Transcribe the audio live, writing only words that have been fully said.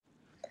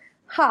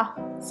Ha!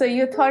 So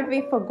you thought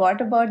we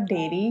forgot about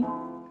dairy?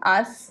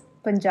 Us,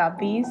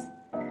 Punjabis?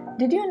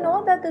 Did you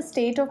know that the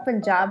state of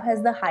Punjab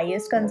has the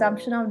highest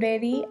consumption of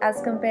dairy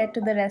as compared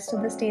to the rest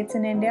of the states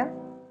in India?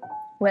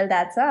 Well,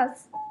 that's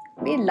us.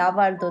 We love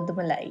our dudh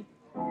malai.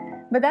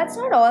 But that's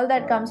not all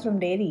that comes from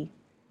dairy.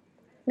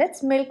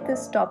 Let's milk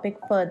this topic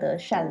further,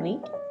 shall we?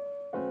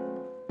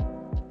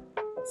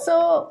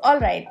 So, all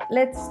right,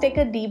 let's take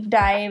a deep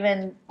dive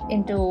and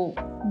into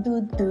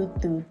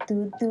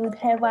दूध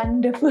है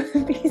wonderful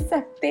P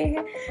सकते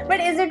हैं.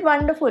 But is it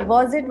wonderful?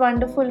 Was it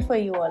wonderful for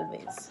you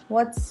always?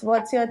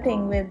 What's your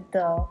thing with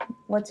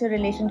what's your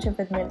relationship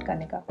with milk,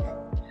 Kanika?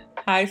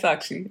 Hi,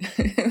 Sakshi.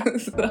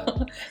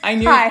 So, I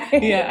knew, Hi.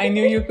 Yeah, I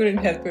knew you couldn't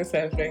help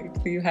yourself, right?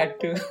 So you had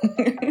to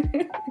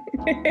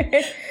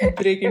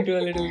break into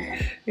a little,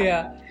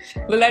 yeah.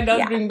 Well, that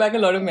does bring back a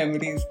lot of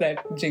memories,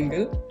 that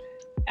jingle.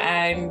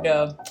 And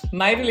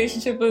my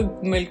relationship with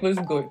milk was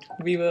good.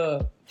 We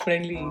were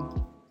friendly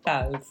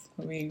pals.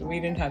 We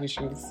didn't have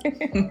issues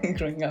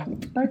growing up.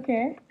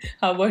 Okay.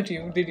 How about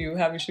you? Did you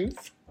have issues?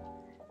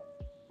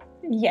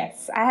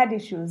 Yes, I had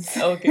issues.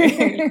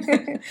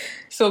 Okay.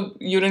 So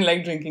you didn't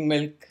like drinking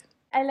milk?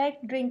 I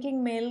like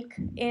drinking milk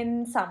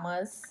in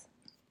summers.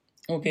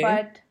 Okay.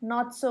 But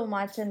not so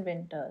much in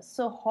winters.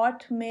 So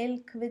hot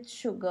milk with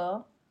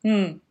sugar,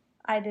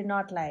 I did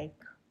not like.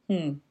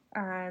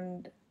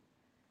 And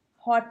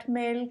hot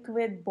milk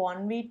with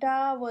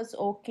Bonvita was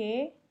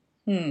okay.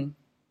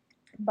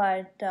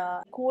 But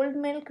cold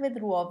milk with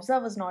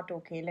Ruabza was not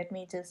okay. Let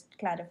me just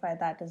clarify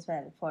that as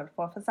well for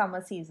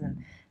summer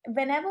season.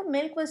 Whenever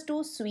milk was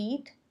too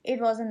sweet, it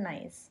wasn't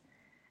nice.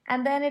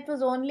 And then it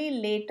was only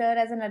later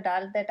as an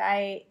adult that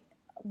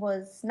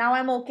now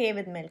I'm okay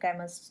with milk. I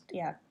must,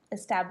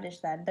 establish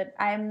that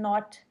I am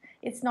not,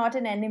 it's not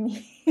an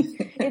enemy.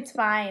 It's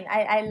fine.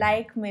 I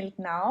like milk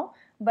now,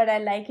 but I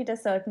like it a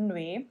certain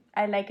way.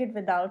 I like it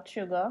without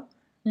sugar.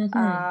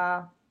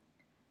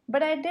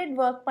 But I did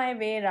work my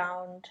way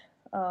around,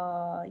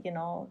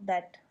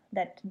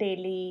 that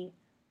daily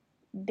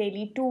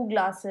 2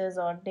 glasses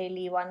or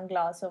daily 1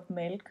 glass of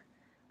milk.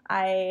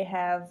 I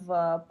have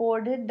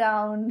poured it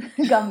down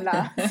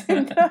gamlas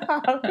in the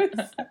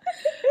house.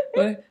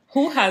 Well,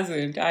 who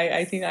hasn't?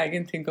 I think I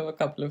can think of a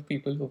couple of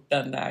people who've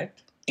done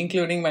that,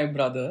 including my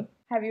brother.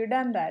 Have you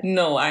done that?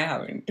 No, I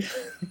haven't.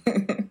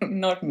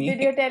 Not me.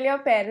 Did you tell your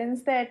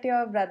parents that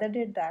your brother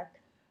did that?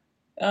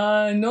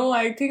 No,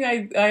 I think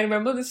I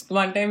remember this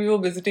one time we were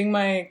visiting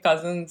my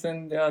cousins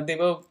and they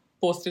were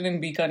posted in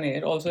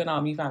Bikaner, also an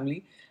army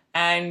family.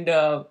 And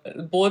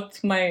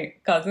both my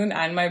cousin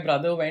and my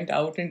brother went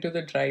out into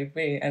the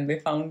driveway and they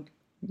found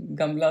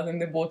gamlas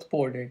and they both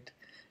poured it.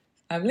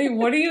 I'm like,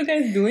 what are you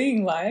guys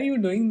doing? Why are you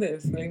doing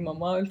this? Like,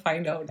 Mama will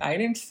find out. I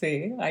didn't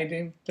say. I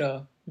didn't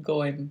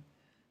go and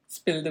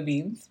spill the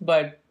beans,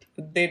 but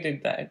they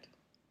did that.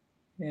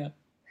 Yeah.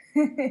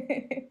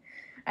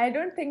 I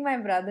don't think my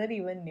brother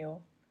even knew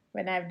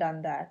when I've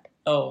done that.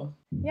 Oh.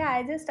 Yeah,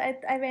 I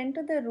went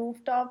to the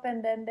rooftop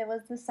and then there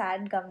was this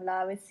sad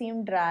gamla which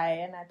seemed dry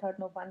and I thought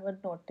no one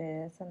would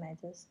notice and I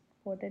just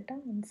poured it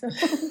down. So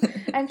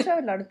I'm sure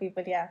a lot of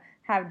people,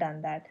 have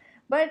done that.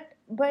 But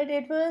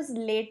it was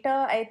later,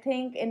 I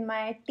think, in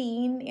my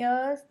teen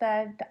years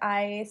that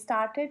I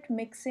started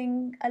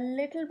mixing a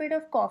little bit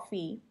of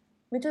coffee,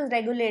 which was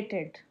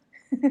regulated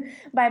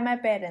by my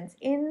parents,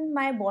 in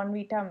my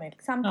Bonvita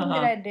milk. Something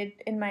that I did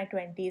in my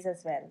 20s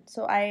as well.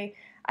 So I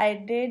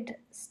did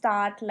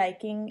start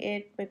liking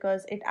it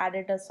because it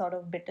added a sort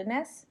of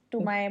bitterness to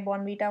my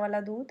Bonvita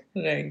wala doodh.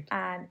 Right.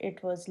 And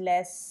it was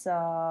less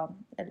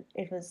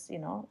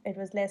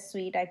less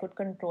sweet. I could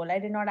control. I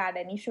did not add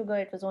any sugar.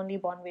 It was only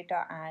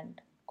Bonvita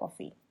and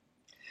coffee.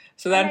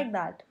 So I like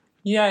that.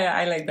 Yeah,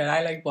 I like that.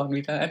 I like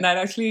Bonvita. And that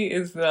actually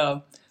is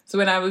so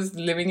when I was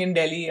living in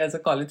Delhi as a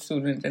college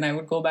student and I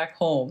would go back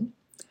home,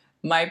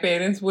 my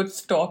parents would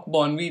stock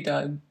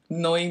Bonvita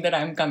knowing that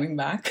I'm coming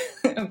back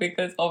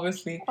because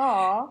obviously,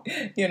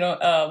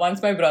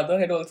 once my brother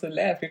had also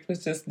left, it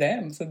was just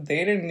them. So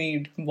they didn't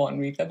need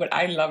Bonvita. But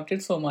I loved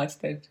it so much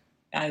that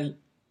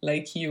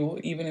like you,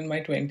 even in my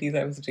 20s,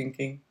 I was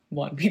drinking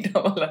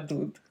Bonvita wala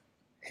doodh.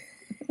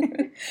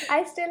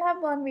 I still have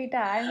Bonvita.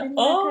 I'm in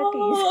my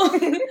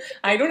 30s.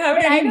 I don't have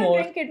it anymore.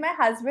 I don't drink it. My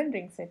husband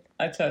drinks it.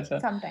 Acha.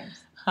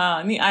 Sometimes.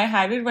 I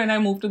had it when I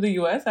moved to the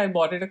US. I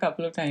bought it a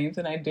couple of times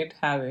and I did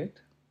have it.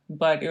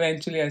 But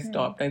eventually I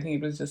stopped. I think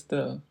it was just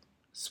the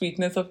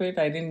sweetness of it.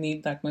 I didn't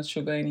need that much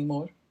sugar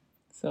anymore.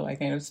 So I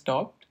kind of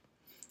stopped.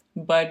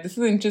 But this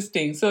is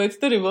interesting. So it's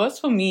the reverse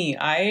for me.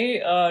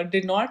 I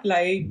did not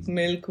like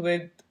milk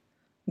with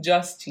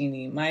just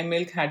chini. My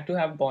milk had to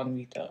have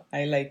Bonvita.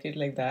 I like it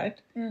like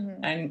that.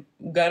 And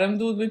garam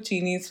doodh with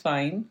chini is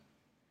fine.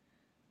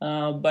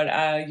 But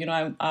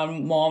our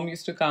mom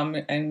used to come,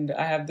 and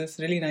I have this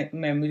really nice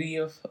memory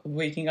of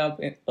waking up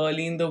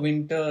early in the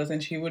winters,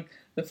 and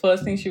the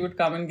first thing she would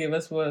come and give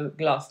us were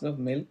glasses of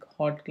milk,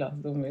 hot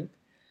glasses of milk,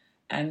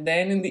 and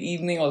then in the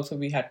evening also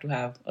we had to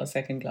have a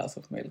second glass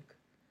of milk.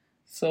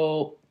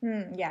 So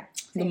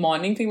the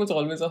morning thing was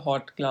always a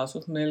hot glass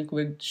of milk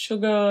with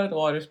sugar,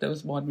 or if there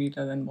was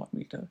Bonvita, then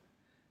Bonvita.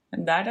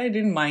 And that I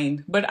didn't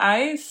mind. But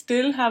I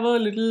still have a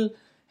little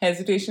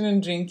hesitation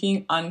in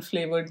drinking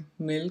unflavored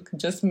milk,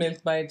 just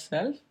milk by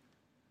itself.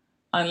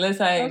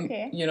 Unless I'm,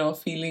 Okay.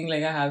 feeling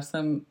like I have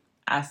some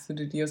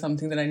acidity or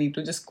something that I need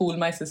to just cool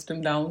my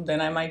system down,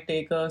 then I might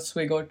take a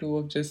swig or two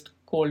of just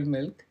cold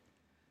milk.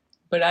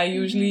 But I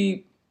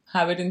usually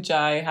have it in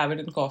chai, have it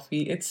in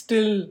coffee. It's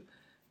still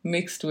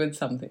mixed with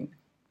something.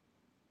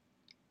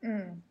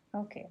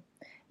 Okay.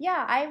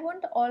 Yeah, I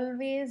won't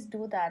always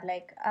do that.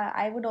 Like,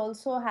 I would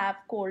also have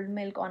cold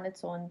milk on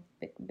its own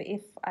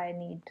if I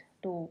need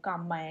to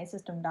calm my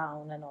system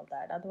down and all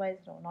that. Otherwise,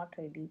 no, not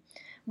really.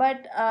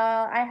 But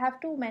I have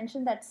to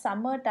mention that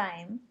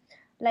summertime,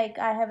 like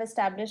I have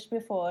established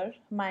before,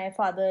 my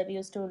father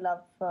used to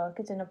love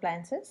kitchen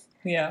appliances.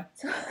 Yeah.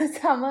 So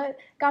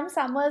come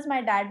summers,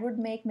 my dad would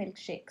make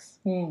milkshakes.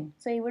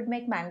 So he would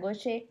make mango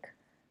shake,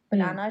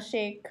 banana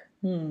shake,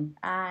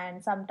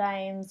 and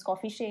sometimes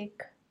coffee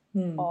shake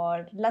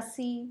or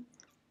lassi.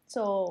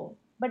 So,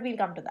 but we'll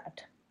come to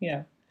that.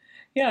 Yeah.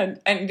 Yeah.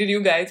 And did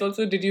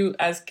you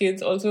as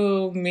kids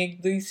also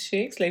make these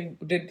shakes? Like,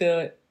 did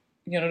the,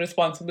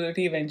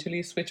 responsibility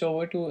eventually switch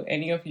over to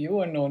any of you,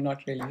 or no,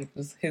 not really? It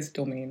was his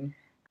domain.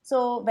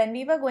 So when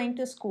we were going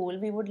to school,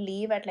 we would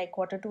leave at like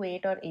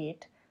 7:45 or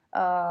 8.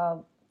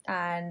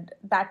 And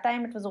that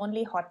time it was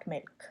only hot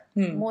milk.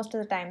 Most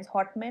of the times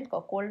hot milk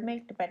or cold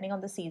milk, depending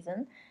on the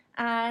season.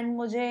 And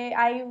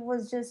I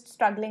was just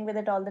struggling with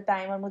it all the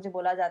time. और मुझे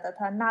बोला जाता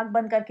था नाक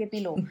बंद करके P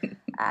low.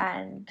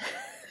 And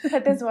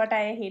that is what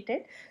I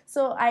hated.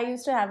 So I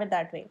used to have it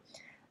that way.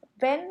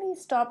 When we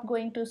stopped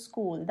going to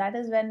school, that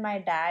is when my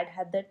dad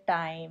had the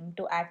time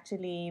to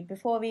actually,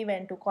 before we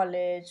went to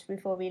college,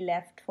 before we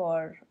left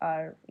for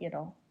our,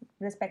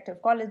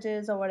 respective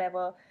colleges or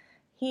whatever,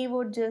 he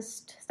would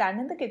just stand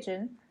in the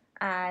kitchen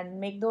and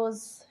make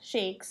those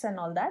shakes and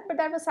all that. But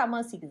that was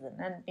summer season.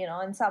 And,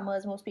 in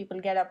summers, most people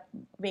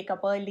wake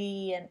up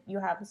early and you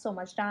have so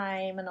much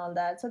time and all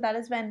that. So that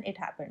is when it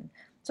happened.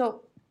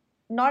 So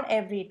not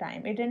every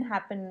time. It didn't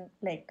happen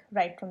like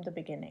right from the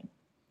beginning.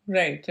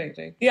 Right.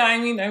 Yeah, I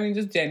mean,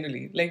 just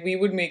generally, like we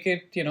would make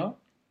it,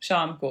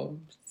 sham ko.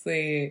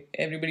 Say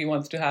everybody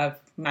wants to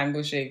have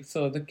mango shake,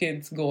 so the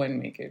kids go and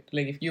make it.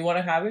 Like if you want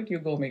to have it, you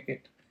go make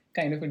it.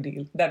 Kind of a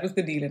deal. That was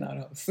the deal in our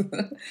house.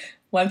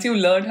 Once you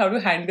learned how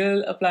to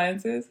handle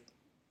appliances,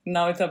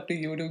 now it's up to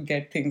you to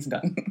get things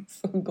done.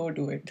 So go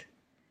do it.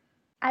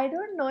 I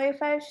don't know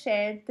if I've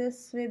shared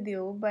this with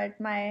you, but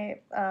my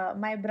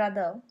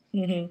brother,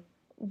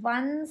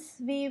 once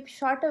we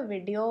shot a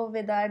video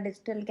with our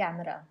digital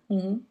camera,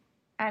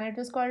 and it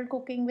was called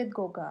Cooking with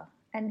Goga,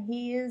 and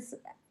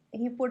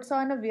he puts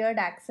on a weird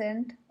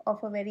accent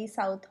of a very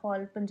South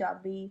Hall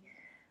Punjabi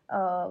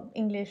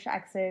English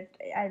accent.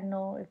 I don't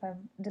know if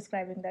I'm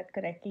describing that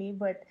correctly,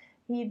 but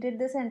he did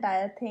this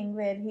entire thing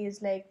where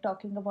he's like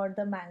talking about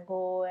the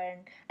mango,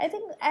 and I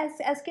think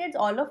as kids,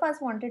 all of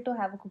us wanted to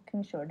have a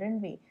cooking show,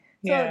 didn't we?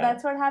 So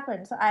that's what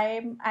happened. So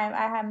I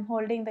am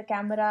holding the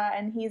camera,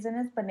 and he's in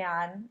his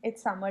banyan.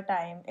 It's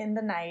summertime in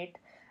the night,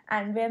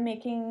 and we're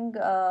making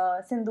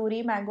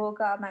sinduri mango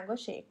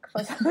shake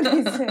for some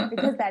reason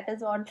because that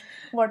is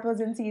what was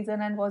in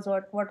season and was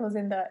what was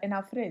in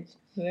our fridge.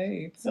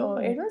 Right. So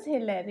it was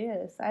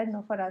hilarious. I don't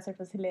know, for us it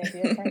was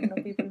hilarious. I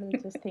know people will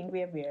just think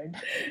we are weird.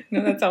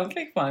 No, that sounds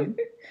like fun.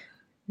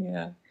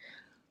 Yeah.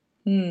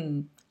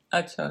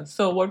 Acha.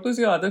 So what was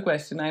your other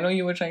question? I know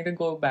you were trying to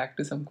go back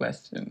to some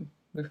question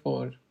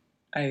before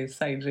I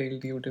side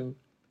railed you to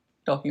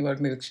talking about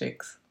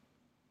milkshakes.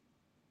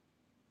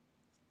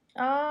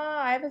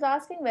 I was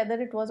asking whether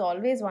it was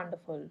always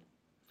wonderful.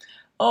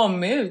 Oh,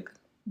 milk.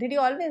 Did you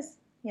always?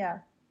 Yeah.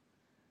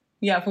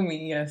 Yeah, for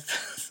me, yes.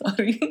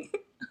 Sorry.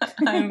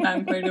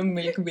 I'm quite a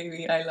milk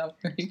baby. I love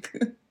milk.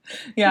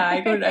 Yeah,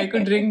 I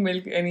could drink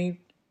milk any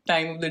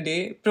time of the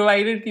day,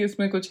 provided कि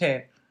उसमें कुछ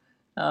है.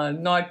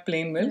 Not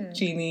plain milk,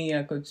 चीनी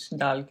या कुछ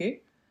डाल के.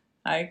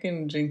 I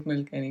can drink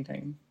milk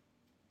anytime.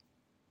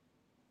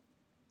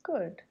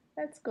 Good.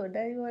 That's good.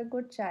 You are a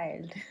good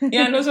child.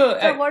 Yeah, no, so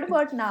what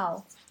about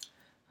now?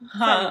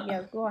 Sorry,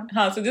 yeah, go on.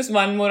 So just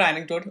one more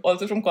anecdote,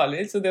 also from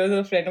college. So there was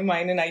a friend of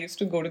mine, and I used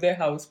to go to their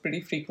house pretty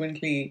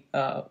frequently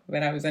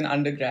when I was an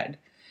undergrad.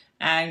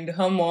 And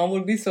her mom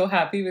would be so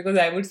happy because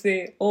I would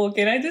say, "Oh,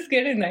 can I just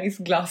get a nice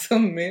glass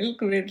of milk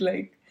with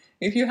like,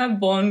 if you have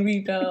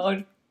Bournvita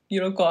or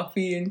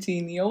coffee and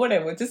chini or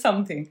whatever, just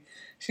something."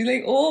 She's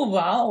like, "Oh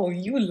wow,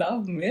 you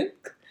love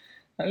milk."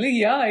 I'm like,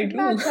 "Yeah, I do."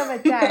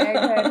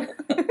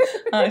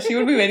 She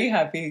would be very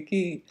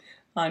happy.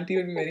 Auntie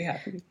would be very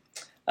happy.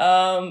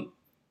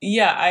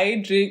 Yeah,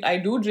 I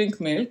do drink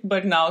milk,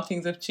 but now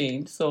things have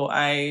changed. So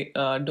I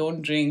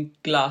don't drink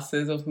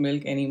glasses of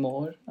milk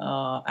anymore.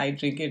 I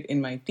drink it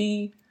in my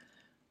tea.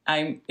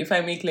 If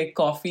I make like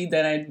coffee,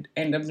 then I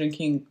end up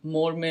drinking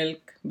more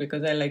milk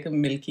because I like a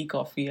milky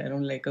coffee. I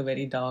don't like a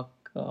very dark,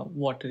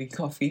 watery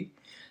coffee.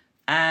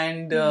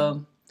 And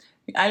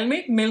I'll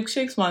make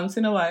milkshakes once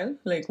in a while.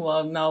 Like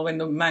now when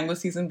the mango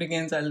season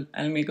begins,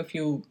 I'll make a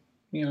few.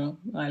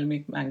 I'll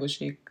make mango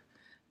shake,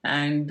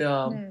 and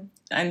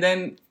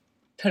then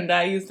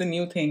Thandai is the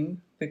new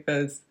thing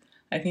because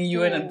I think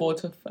you and Oh.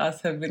 both of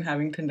us have been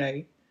having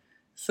thandai.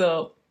 So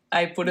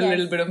I put a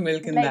little Yes. bit of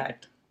milk in Like,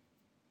 that.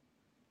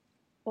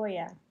 oh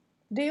yeah.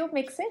 Do you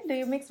mix it? Do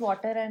you mix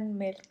water and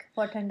milk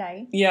for thandai?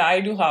 Yeah,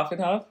 I do half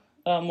and half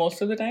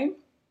most of the time.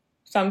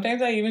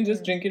 Sometimes I even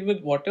just drink it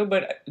with water,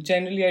 but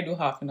generally I do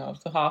half and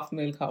half. So half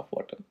milk, half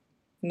water.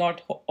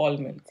 Not all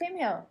milk. Same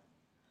here.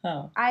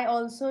 Huh. I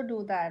also do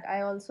that. I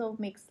also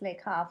mix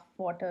like half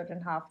water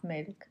and half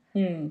milk.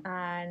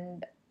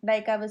 And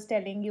like I was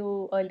telling you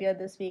earlier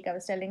this week, I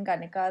was telling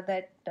Kanika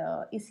that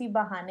isi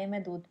bahane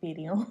mein doodh pee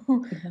rahi hu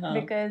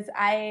because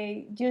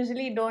I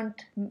usually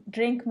don't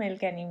drink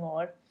milk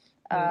anymore.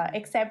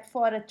 Except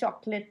for a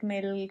chocolate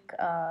milk,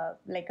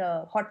 like a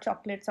hot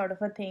chocolate sort of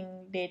a thing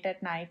late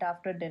at night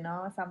after dinner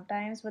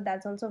sometimes, but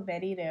that's also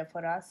very rare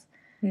for us.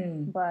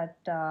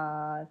 But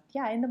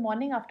yeah, in the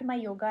morning after my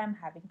yoga, I'm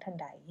having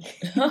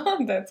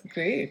thandai. That's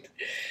great.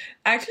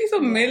 Actually,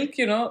 so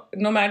milk,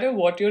 no matter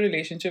what your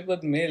relationship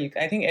with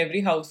milk, I think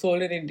every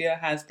household in India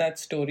has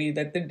that story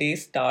that the day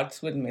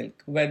starts with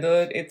milk.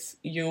 Whether it's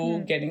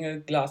you getting a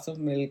glass of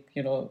milk,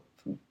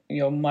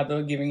 your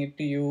mother giving it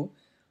to you,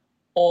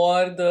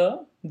 और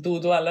the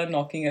दूध वाला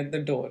knocking at the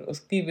door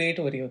उसकी wait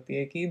हो रही होती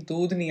है कि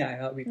दूध नहीं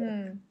आया अभी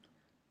तक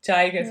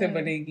चाय कैसे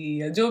बनेगी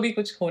या जो भी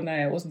कुछ होना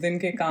है उस दिन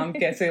के काम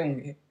कैसे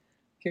होंगे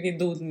क्योंकि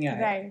दूध नहीं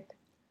आया Right.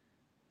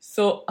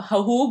 So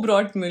who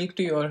brought milk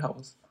to your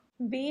house?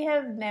 We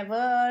have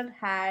never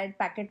had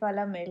packet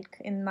wala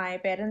milk in my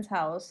parents'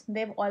 house.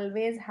 They've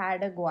always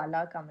had a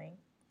gwala coming.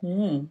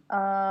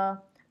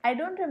 I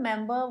don't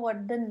remember what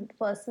the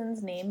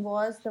person's name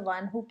was, the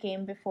one who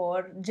came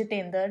before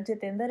Jitendra.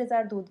 Jitendra is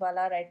our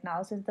doodwala right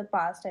now since the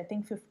past, I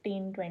think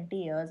 15, 20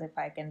 years, if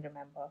I can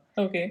remember.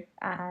 Okay.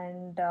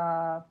 And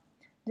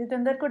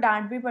Jitendra को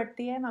डांट भी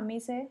पड़ती है mummy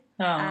से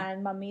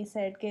and mummy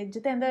said कि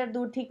जितेंद्र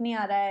दूध ठीक नहीं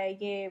आ रहा है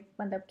ये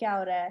मतलब क्या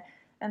हो रहा है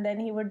and then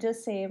he would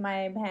just say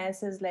my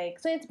भैंस इज लाइक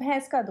सो इट्स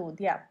भैंस का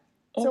दूध या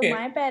so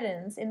my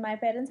parents in my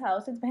parents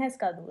house it's भैंस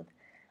का दूध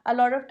a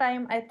lot of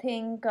time I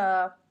think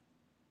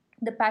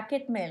the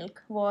packet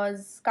milk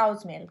was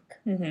cow's milk,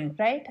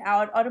 right?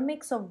 Or a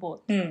mix of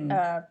both.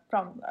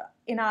 From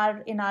in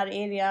our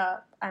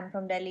area, I'm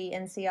from Delhi,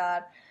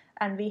 NCR,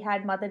 and we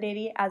had Mother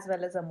Dairy as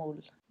well as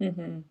Amul.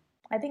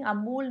 I think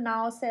Amul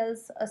now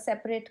sells a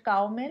separate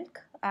cow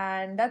milk,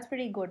 and that's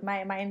pretty good.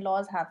 My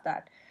in-laws have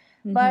that.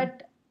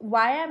 But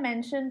why I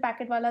mentioned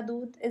packet wala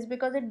doodh is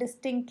because it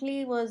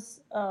distinctly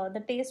was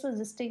the taste was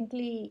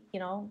distinctly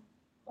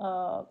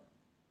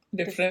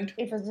different.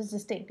 It was just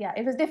distinct. Yeah,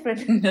 it was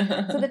different.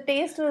 So the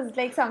taste was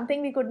like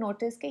something we could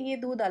notice कि ये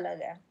दूध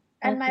अलग है.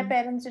 And my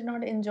parents did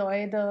not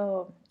enjoy the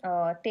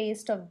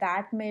taste of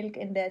that milk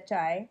in their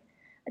chai.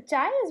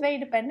 Chai is very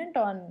dependent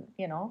on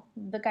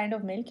the kind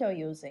of milk you're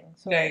using.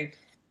 So right,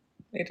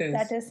 it is.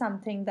 That is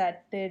something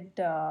that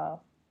did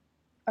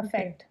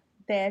affect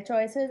their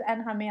choices,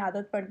 and हमें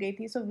आदत पड़ गई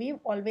थी. So we've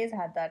always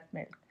had that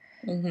milk.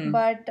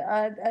 But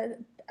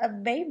a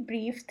very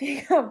brief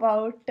thing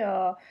about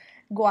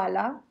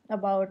gwala,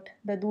 about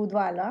the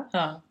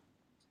doodwala.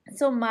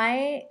 So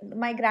my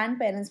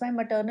grandparents, my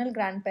maternal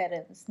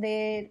grandparents,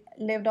 they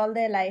lived all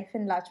their life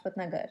in Lajpat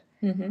Nagar.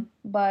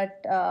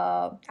 But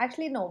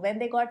actually no, when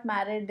they got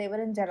married, they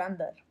were in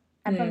Jalandhar.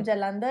 And from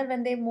Jalandhar,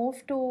 when they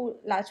moved to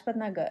Lajpat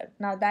Nagar,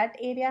 now that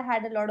area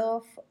had a lot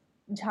of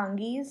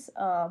Jhangis,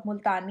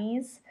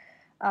 Multanis,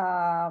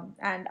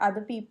 and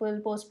other people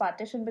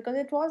post-partition, because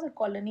it was a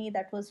colony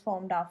that was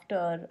formed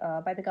after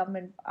by the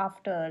government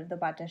after the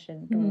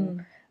partition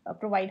to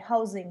provide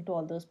housing to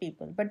all those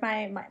people. But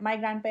my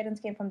grandparents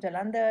came from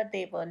Jalandhar.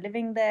 They were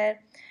living there.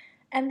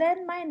 And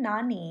then my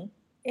nani,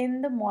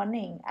 in the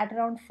morning at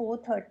around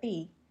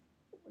 4:30,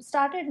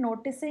 started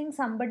noticing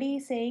somebody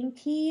saying,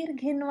 Kheer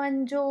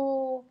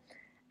Ghinwanjo.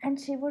 And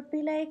she would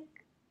be like,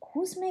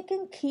 who's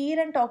making kheer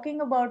and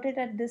talking about it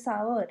at this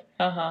hour?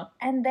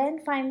 And then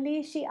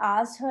finally she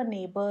asked her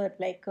neighbor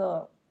like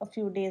a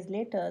few days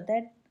later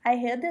that I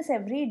hear this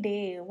every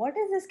day. What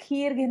is this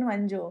kheer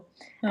Ghinwanjo?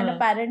 And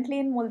apparently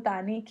in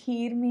Multani,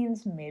 kheer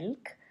means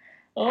milk.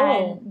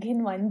 And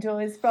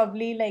Ghinwanjo is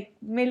probably like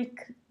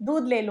milk,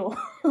 doodh le lo.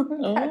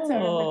 That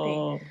sort of a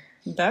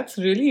thing. That's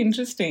really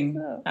interesting.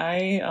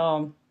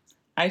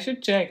 I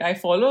should check. I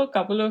follow a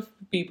couple of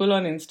people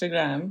on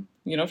Instagram,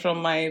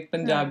 from my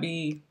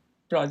Punjabi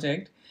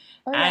project,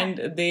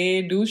 and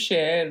they do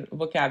share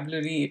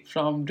vocabulary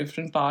from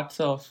different parts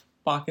of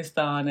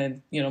Pakistan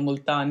and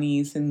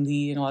Multani,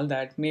 Sindhi, and all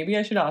that. Maybe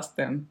I should ask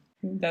them.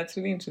 That's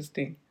really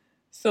interesting.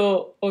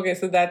 So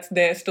so that's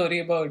their story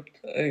about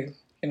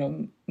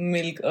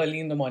milk early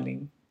in the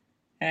morning,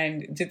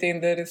 and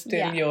Jitendra is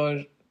still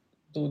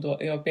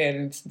your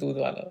parents'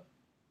 doodwala.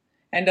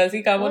 And does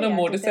he come on a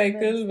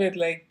motorcycle with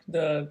like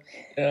the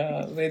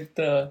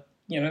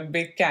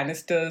big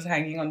canisters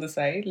hanging on the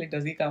side? Like,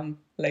 does he come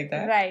like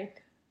that? Right,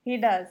 he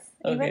does.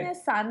 Even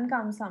his son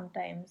comes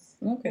sometimes.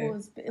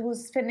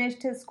 Who's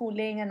finished his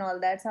schooling and all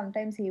that.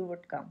 Sometimes he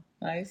would come.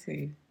 I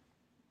see.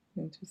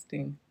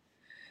 Interesting.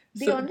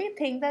 The only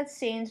thing that's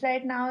changed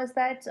right now is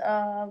that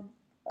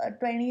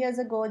 20 years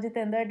ago,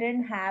 Jitendra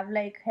didn't have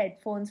like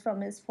headphones from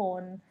his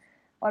phone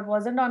or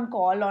wasn't on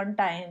call on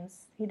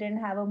times. He didn't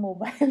have a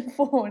mobile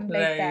phone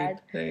like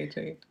that.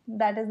 Right.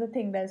 That is the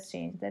thing that's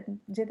changed. That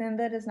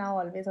Jitendra is now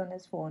always on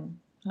his phone.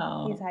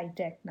 He's high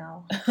tech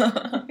now.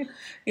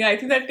 Yeah, I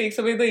think that takes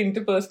away the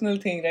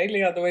interpersonal thing, right?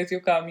 Like otherwise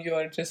you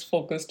are just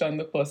focused on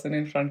the person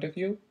in front of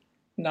you.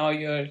 Now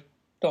you're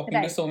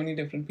talking to so many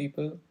different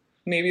people.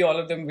 Maybe all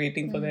of them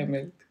waiting for their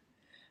milk.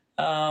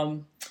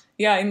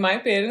 Yeah, in my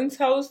parents'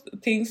 house,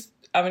 things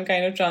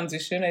kind of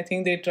transition. I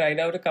think they tried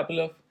out a couple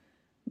of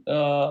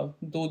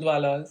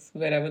doodhwalas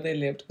wherever they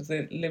lived, because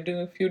they lived in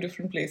a few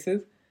different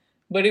places.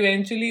 But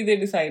eventually they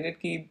decided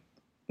that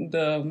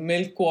the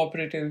milk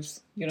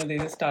cooperatives, they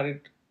just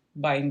started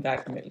buying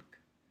that milk.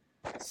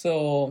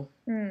 So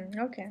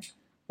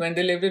when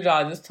they lived in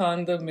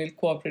Rajasthan, the milk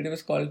cooperative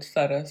was called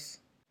Saras.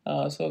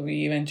 So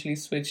we eventually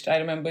switched. I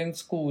remember in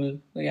school,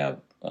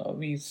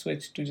 we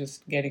switched to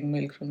just getting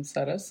milk from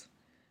Saras.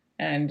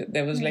 And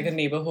there was like a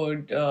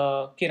neighborhood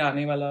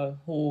kirane wala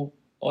who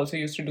also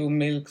used to do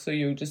milk. So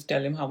you just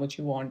tell him how much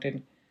you want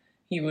and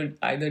he would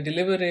either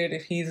deliver it.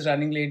 If he's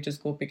running late,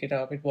 just go pick it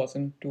up. It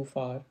wasn't too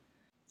far.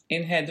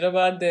 In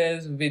Hyderabad,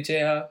 there's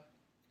Vijaya.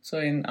 So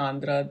in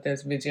Andhra,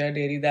 there's Vijaya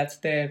Dairy. That's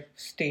their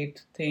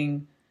state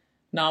thing.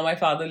 Now my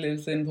father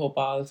lives in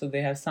Bhopal, so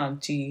they have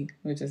Sanchi,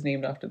 which is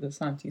named after the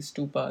Sanchi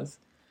stupas.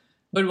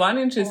 But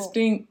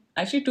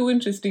actually two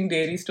interesting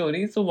dairy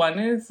stories. So one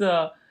is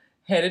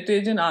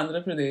Heritage in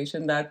Andhra Pradesh,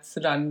 and that's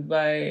run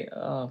by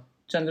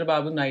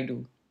Chandrababu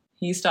Naidu.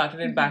 He started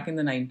it back in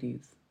the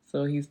 90s.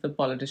 So he's the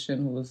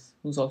politician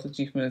who's also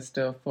chief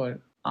minister for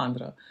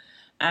Andhra.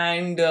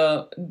 And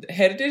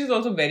Heritage is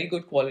also very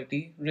good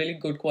quality, really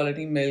good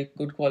quality milk,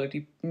 good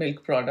quality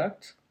milk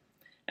products.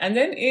 And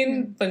then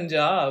in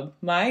Punjab,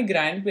 my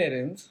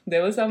grandparents,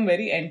 there was some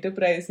very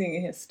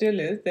enterprising, still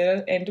is, there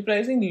are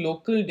enterprising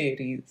local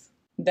dairies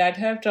that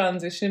have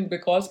transitioned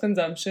because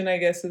consumption, I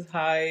guess, is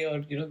high or,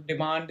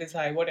 demand is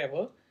high,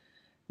 whatever.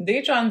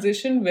 They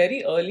transitioned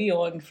very early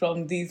on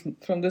from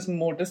this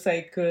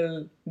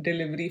motorcycle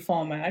delivery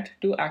format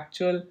to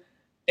actual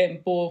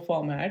tempo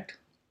format.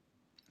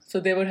 So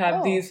they would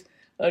have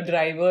a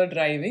driver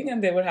driving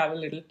and they would have a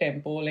little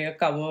tempo, like a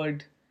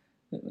covered,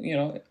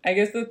 I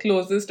guess the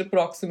closest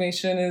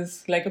approximation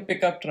is like a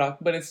pickup truck,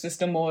 but it's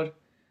just a more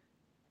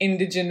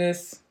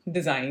indigenous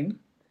design.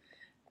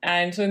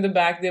 And so in the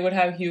back, they would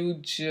have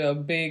huge,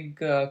 big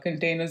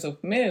containers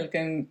of milk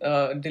and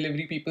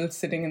delivery people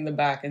sitting in the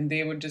back, and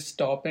they would just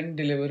stop and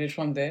deliver it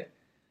from there.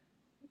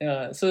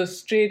 So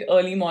straight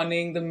early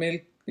morning, the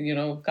milk,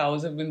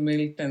 cows have been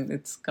milked and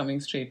it's coming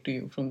straight to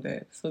you from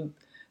there. So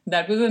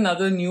that was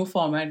another new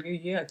format.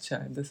 Yeah,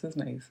 acha, this is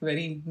nice.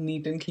 Very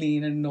neat and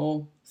clean and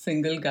no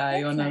single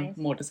guy on a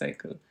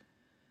motorcycle.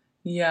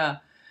 Yeah.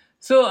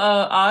 So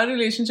our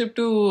relationship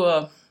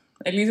to,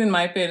 at least in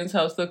my parents'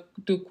 house, to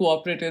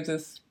cooperatives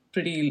is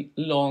pretty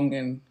long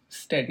and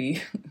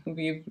steady.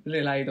 We've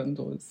relied on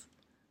those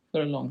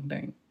for a long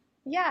time.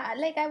 Yeah,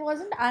 like I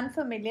wasn't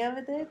unfamiliar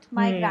with it.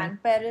 My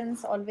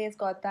grandparents always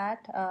got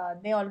that.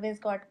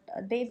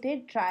 They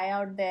did try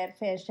out their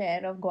fair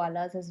share of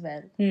gwalas as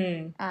well.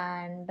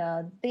 And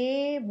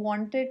they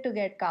wanted to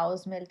get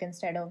cow's milk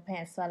instead of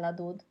bhains wala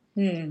doodh.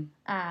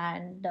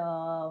 And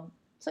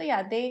so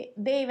yeah, they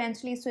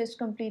eventually switched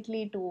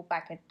completely to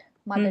packet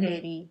mother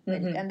dairy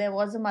milk. And there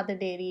was a mother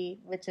dairy,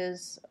 which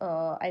is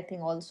I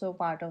think also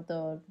part of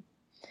the,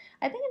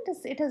 I think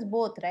it has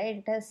both,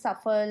 right? It has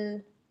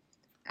Safal,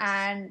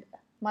 and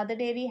Mother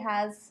Dairy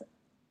has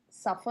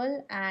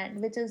Safal, and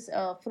which is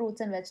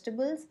fruits and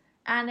vegetables,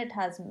 and it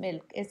has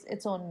milk,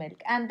 its own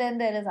milk, and then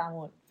there is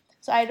Amul.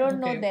 So I don't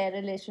know their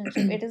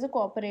relationship. It is a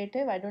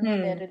cooperative. I don't know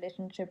their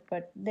relationship,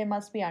 but they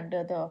must be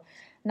under the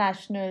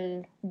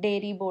National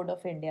Dairy Board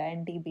of India,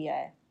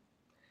 NDBI.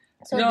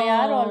 So they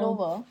are all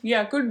over.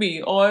 Yeah, could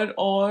be.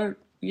 Or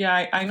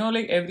yeah, I know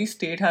like every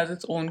state has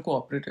its own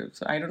cooperative.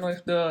 So I don't know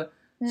if the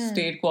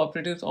state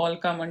cooperatives all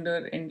come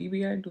under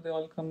NDBI. Do they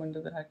all come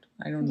under that?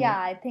 I don't know. Yeah,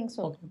 I think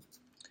so. Okay.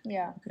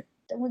 Yeah. Okay.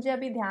 मुझे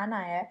अभी ध्यान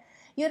आया है.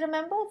 You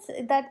remember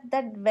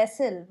that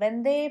vessel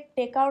when they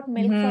take out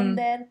milk from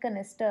their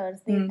canisters,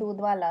 these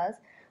दूधवालास,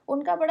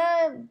 उनका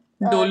बड़ा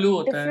डोलू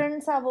होता है.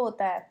 different सा वो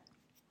होता है.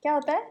 क्या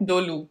होता है?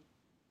 डोलू.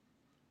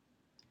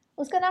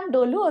 उसका नाम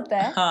डोलू होता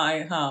है.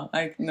 हाँ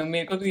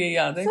मेरे को तो ये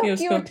याद है कि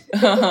उसको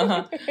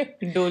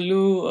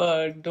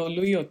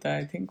डोलू ही होता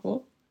है. I think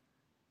वो.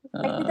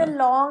 Like with a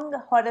long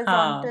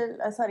horizontal,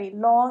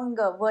 long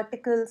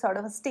vertical sort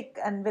of a stick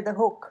and with a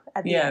hook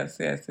at the end.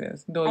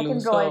 Yes. Dolu. I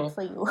can draw it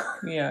for you.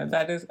 Yeah,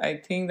 I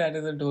think that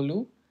is a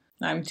dolu.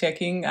 I'm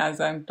checking as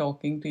I'm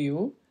talking to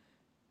you.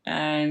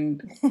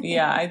 And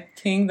yeah, I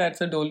think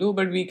that's a dolu,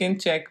 but we can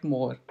check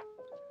more.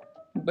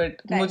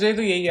 But मुझे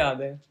तो यही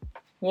याद है.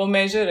 वो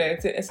measure है.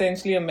 It's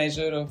essentially a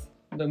measure of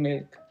the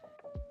milk.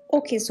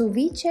 Okay, so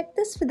we checked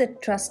this with a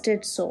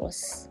trusted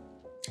source.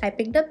 I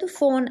picked up the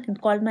phone and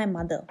called my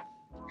mother.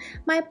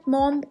 My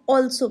mom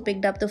also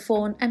picked up the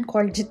phone and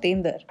called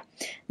Jitendra.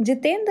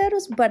 Jitendra,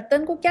 उस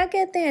बर्तन को क्या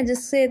कहते हैं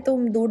जिससे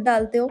तुम दूध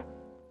डालते हो?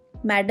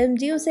 मैडम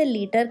जी, उसे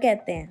लीटर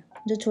कहते हैं.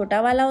 जो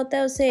छोटा वाला होता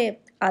है उसे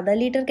आधा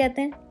लीटर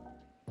कहते हैं.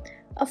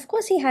 Of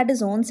course, he had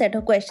his own set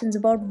of questions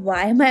about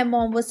why my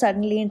mom was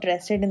suddenly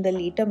interested in the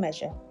liter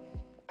measure.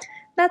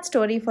 That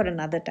story for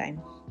another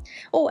time.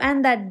 Oh,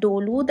 and that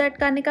dolu that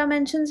Kanika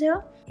mentions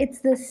here, it's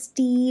the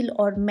steel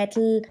or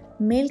metal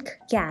milk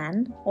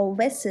can or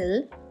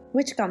vessel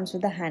which comes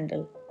with a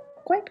handle.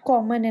 Quite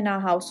common in our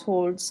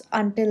households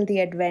until the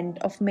advent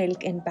of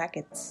milk in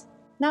packets.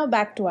 Now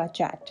back to our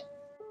chat.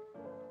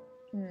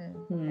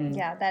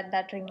 Yeah,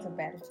 that rings a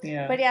bell.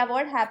 Yeah. But yeah,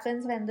 what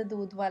happens when the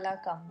doodh wala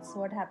comes?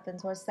 What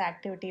happens? What's the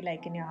activity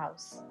like in your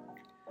house?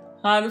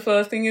 The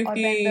first thing is or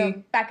when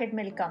the packet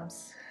milk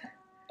comes.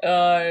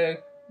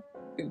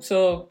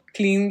 So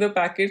clean the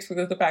packets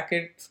because the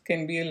packets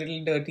can be a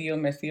little dirty or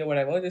messy or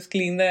whatever. Just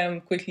clean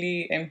them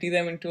quickly, empty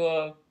them into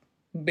a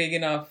big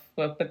enough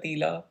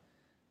patila,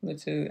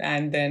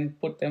 and then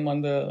put them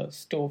on the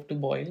stove to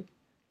boil.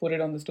 Put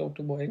it on the stove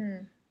to boil,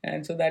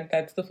 and so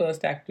that's the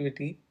first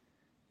activity.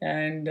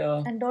 And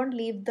don't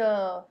leave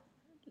the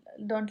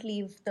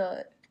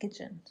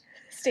kitchen.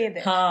 Stay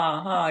there.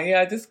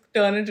 Yeah, just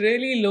turn it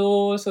really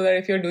low so that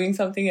if you're doing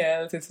something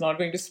else, it's not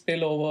going to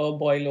spill over,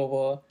 boil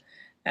over.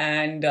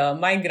 And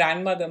my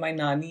grandmother, my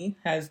nani,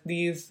 has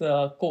these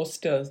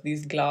coasters,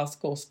 these glass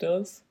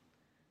coasters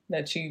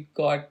that she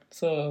got.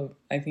 So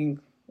I think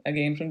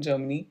again from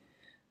Germany.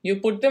 You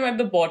put them at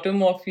the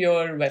bottom of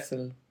your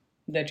vessel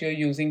that you're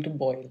using to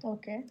boil.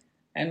 Okay.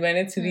 And when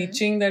it's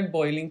reaching that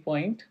boiling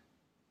point,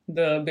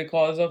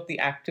 because of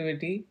the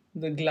activity,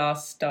 the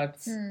glass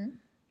starts,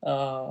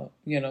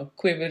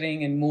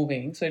 quivering and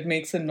moving. So it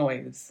makes a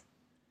noise.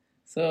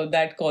 So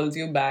that calls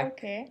you back.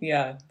 Okay.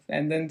 Yeah.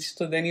 And then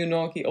you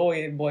know कि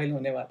ये boil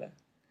होने वाला.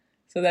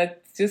 So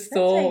that's just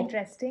so very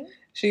interesting.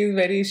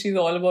 She's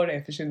all about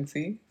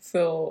efficiency.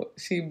 So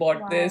she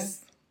bought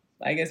this,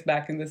 I guess,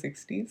 back in the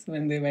 60s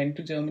when they went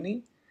to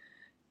Germany.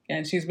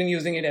 And she's been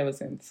using it ever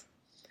since.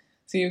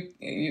 So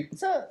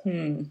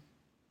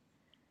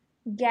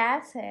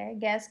gas है,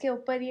 gas के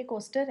ऊपर ये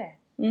coaster है.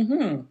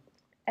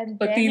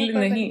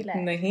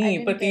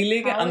 नहीं, पतीले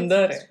के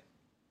अंदर है.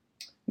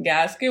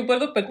 गैस के ऊपर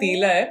तो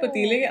पतीला है,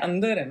 पतीले के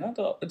अंदर है ना.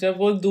 तो जब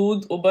वो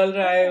दूध उबल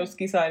रहा है,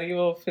 उसकी सारी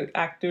वो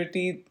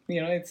activity,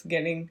 it's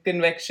getting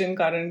convection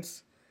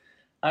currents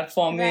are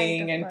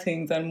forming and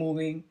things are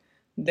moving.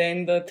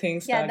 Then the thing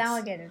starts. Yeah, now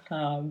I get it.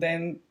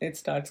 Then it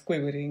starts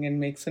quivering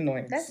and makes a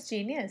noise. That's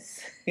genius.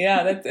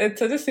 Yeah, it's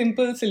such a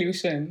simple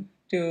solution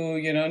to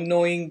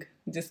knowing,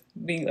 just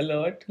being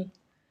alert.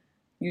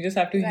 You just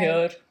have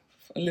to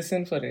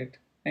listen for it,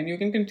 and you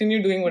can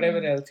continue doing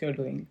whatever else you're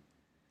doing.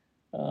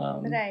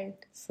 Right.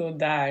 So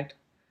that,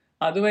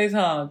 otherwise,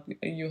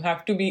 you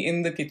have to be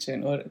in the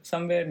kitchen or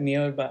somewhere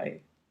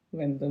nearby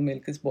when the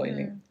milk is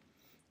boiling.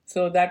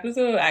 So that was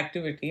an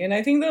activity, and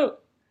I think the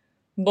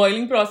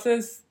boiling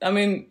process,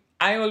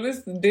 I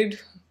always did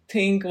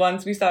think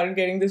once we started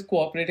getting this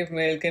cooperative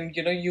milk and,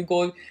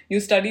 you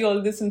study all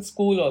this in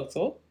school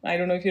also. I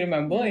don't know if you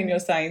remember in your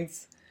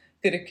science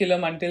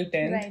curriculum until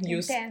 10th. Right,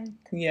 10th.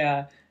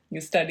 Yeah,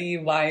 you study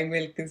why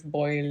milk is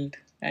boiled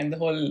and the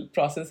whole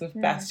process of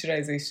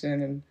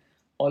pasteurization and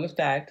all of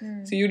that.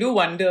 So you do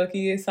wonder,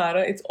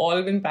 Sara, it's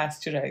all been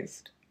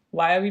pasteurized.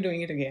 Why are we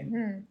doing it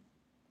again?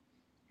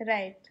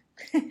 Right.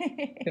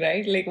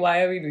 Right? Like,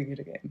 why are we doing it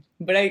again?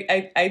 But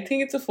I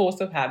think it's a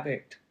force of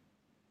habit.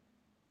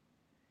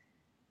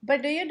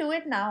 But do you do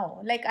it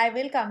now? Like, I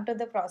will come to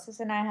the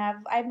process, and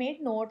I made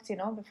notes,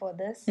 before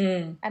this,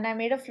 and I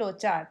made a flow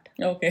chart.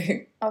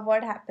 Okay. Of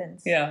what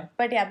happens. Yeah.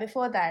 But yeah,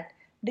 before that,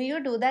 do you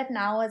do that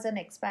now as an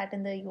expat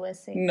in the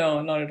USA?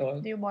 No, not at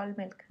all. Do you boil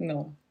milk?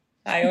 No.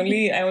 I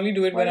only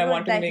do it when I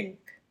want to make.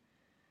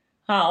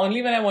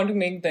 Only when I want to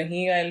make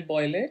dahi, I'll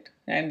boil it,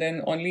 and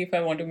then only if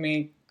I want to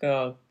make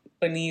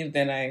paneer,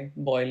 then I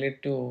boil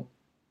it to.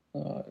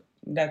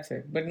 That's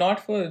it, but not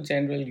for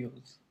general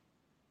use.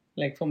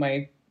 Like for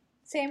my.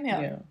 Same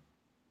here. Yeah.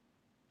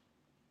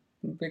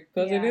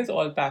 Because it is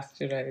all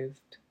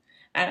pasteurized,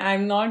 and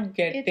I'm not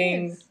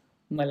getting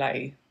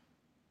malai.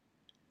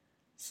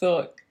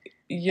 So,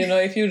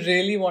 if you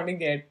really want to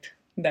get,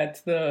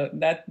 that's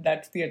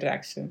the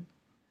attraction.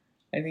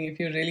 I think if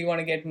you really want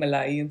to get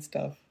malai and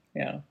stuff,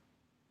 yeah.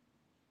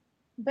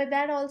 But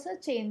that also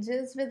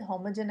changes with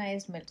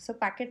homogenized milk. So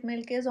packet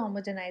milk is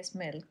homogenized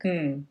milk.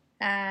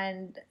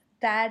 And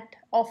that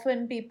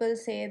often people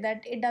say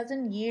that it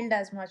doesn't yield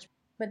as much,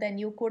 but then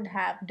you could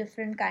have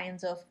different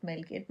kinds of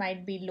milk. It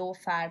might be low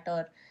fat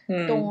or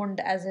toned,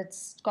 as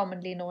it's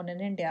commonly known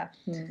in India.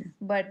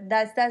 But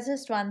that's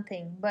just one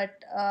thing.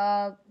 But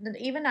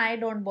even I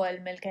don't boil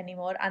milk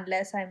anymore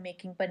unless I'm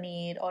making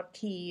paneer or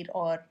kheer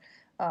or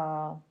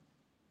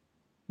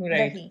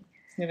dahi.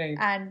 Right.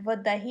 And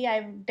with dahi,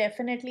 I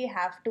definitely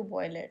have to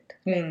boil it.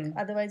 Like,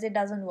 otherwise, it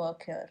doesn't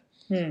work here.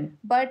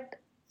 But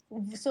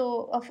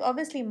so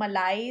obviously,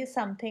 malai is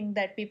something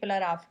that people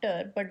are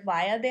after. But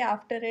why are they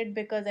after it?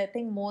 Because I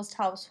think most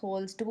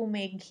households do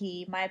make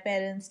ghee. My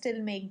parents still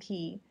make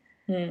ghee.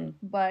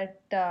 But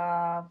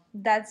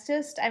that's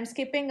just, I'm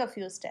skipping a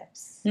few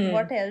steps.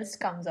 What else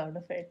comes out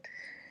of it?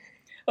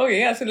 Okay,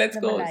 yeah. So let's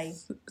go. Malai.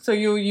 So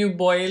you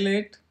boil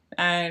it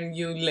and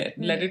you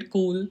let it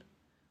cool.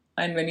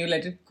 And when you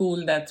let it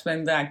cool, that's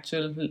when the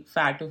actual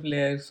fat of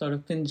layer sort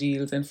of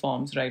congeals and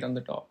forms right on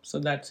the top. So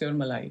that's your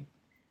malai.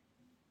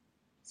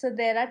 So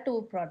there are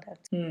two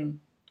products.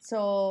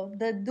 So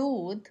the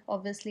doodh,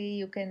 obviously,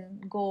 you can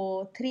go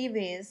 3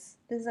 ways.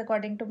 This is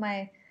according to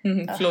my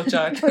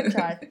flowchart.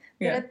 flowchart. There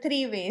Yeah. are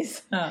 3 ways.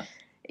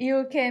 You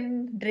can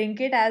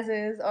drink it as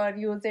is or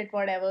use it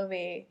whatever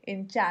way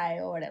in chai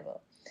or whatever.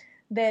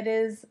 There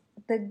is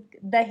the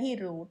dahi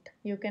route.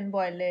 You can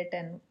boil it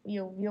and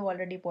you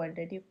already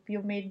boiled it.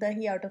 You made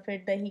dahi out of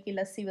it. Dahi की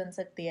लस्सी बन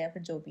सकती है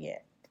फिर जो भी है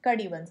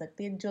कड़ी बन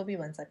सकती है जो भी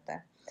बन सकता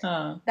है.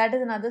 That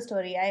is another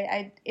story.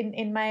 I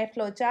in my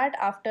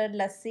flowchart after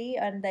lassi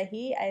and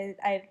dahi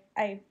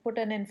I put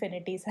an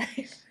infinity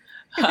sign.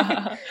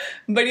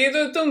 But ये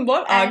तो तुम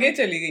बहुत आगे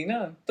चली गई ना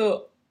तो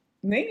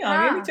नहीं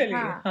आगे नहीं चली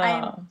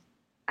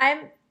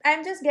गई.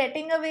 I'm just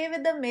getting away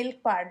with the milk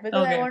part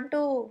because I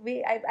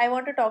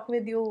want to talk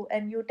with you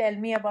and you tell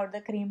me about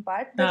the cream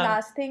part. The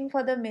last thing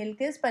for the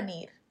milk is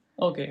paneer.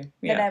 Okay,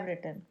 yeah. That I've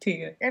written. ठीक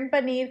है. And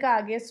paneer का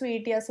आगे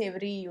sweet या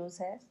savory use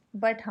है.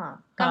 But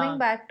coming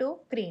back to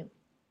cream.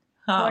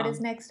 What is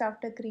next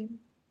after cream?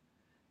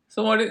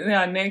 So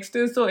next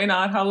is, so in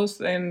our house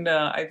and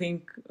I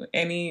think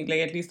any, like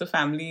at least the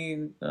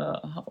family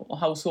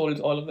households,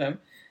 all of them,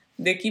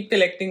 they keep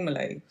collecting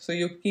malai. So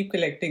you keep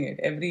collecting it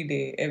every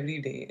day.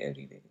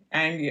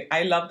 And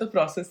I love the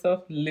process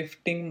of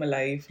lifting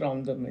malai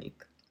from the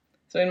milk.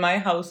 So in my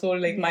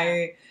household, like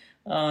my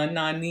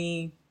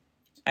nani,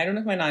 I don't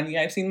know if my nani,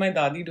 I've seen my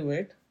dadi do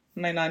it.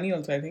 My nani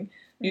also, I think.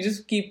 You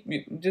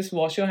just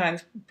wash your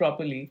hands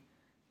properly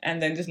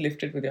and then just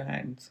lift it with your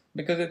hands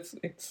because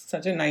it's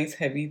such a nice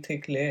heavy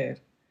thick layer.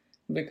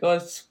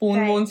 Because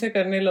spoon se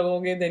karne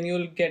lagoge, then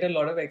you'll get a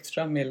lot of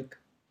extra milk.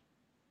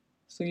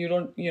 So you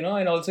don't,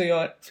 and also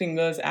your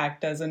fingers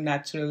act as a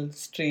natural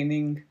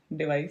straining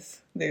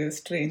device. They will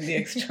strain the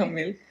extra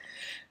milk.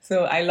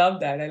 So I love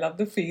that. I love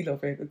the feel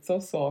of it. It's so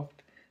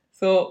soft.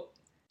 So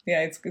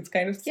yeah, it's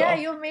kind of soft. Yeah,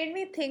 you made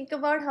me think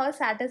about how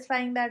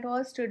satisfying that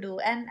was to do,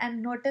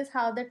 and notice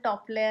how the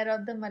top layer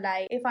of the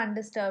malai, if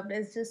undisturbed,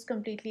 is just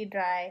completely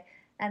dry,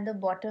 and the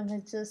bottom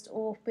is just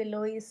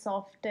pillowy,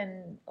 soft,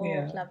 and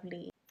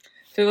lovely.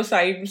 फिर वो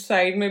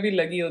side में भी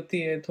लगी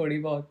होती है थोड़ी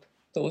बहुत,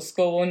 तो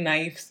उसको वो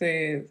नाइफ से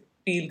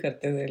पील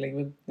करते थे, like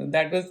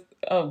that was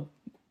a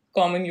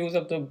common use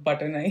of the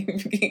butter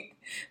knife की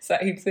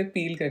साइड से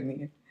पील करनी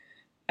है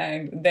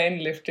and then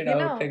lift it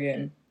out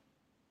again.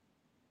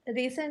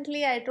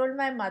 Recently, I told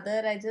my mother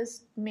I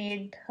just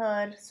made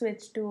her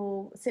switch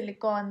to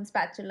silicone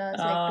spatulas,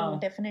 like to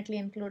definitely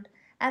include,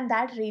 and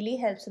that really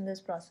helps in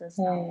this process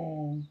now.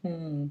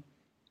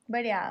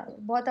 But yeah,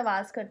 बहुत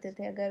आवाज करते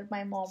थे. अगर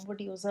my mom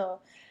would use a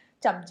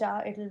chamcha,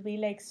 it will be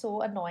like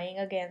so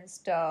annoying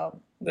against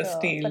the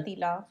steel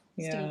patila,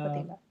 steel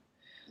patila.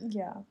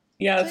 Yeah.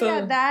 Yeah, so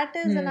yeah, that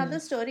is another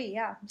story.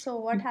 Yeah. So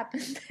what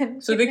happens then?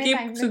 So they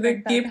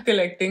keep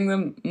collecting the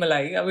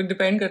malai. अब it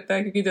depend करता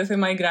है क्योंकि जैसे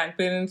my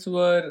grandparents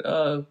were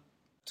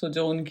so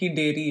जो उनकी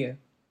dairy है,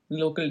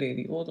 local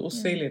dairy, वो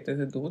उससे ही लेते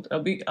थे दूध.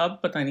 अब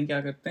पता नहीं क्या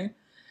करते हैं.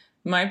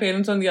 My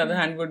parents, on the other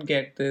hand, would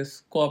get this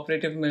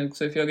cooperative milk.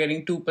 So if you're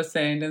getting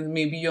 2% and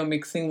maybe you're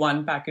mixing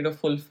 1 packet of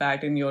full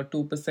fat in your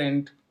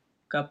 2%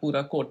 ka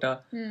pura quota.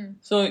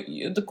 So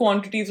the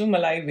quantities of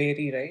malai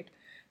vary, right?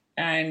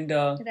 And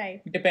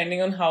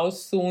depending on how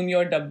soon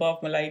your dabba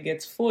of malai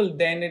gets full,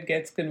 then it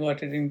gets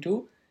converted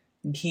into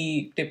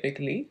ghee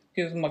typically,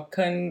 because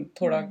makhan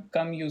thoda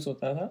kam use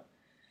hota tha.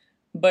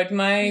 But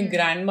my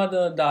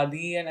grandmother,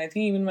 dadi, and I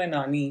think even my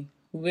nani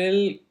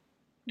will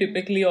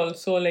typically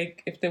also,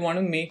 like if they want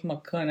to make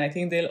makhan, I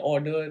think they'll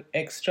order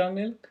extra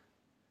milk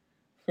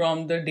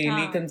from the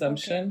daily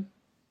consumption.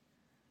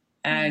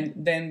 Okay. And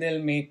then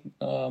they'll make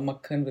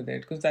makhan with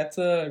it, because that's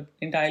a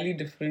entirely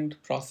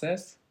different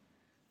process.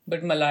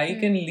 But malai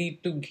can lead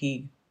to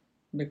ghee,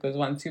 because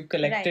once you've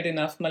collected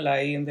enough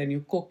malai and then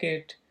you cook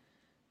it,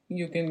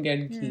 you can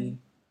get ghee.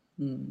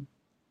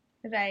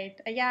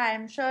 Right. Yeah,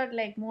 I'm sure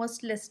like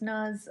most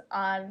listeners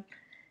are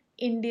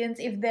Indians.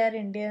 If they're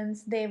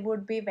Indians, they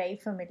would be very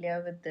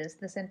familiar with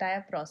this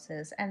entire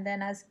process. And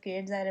then as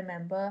kids, I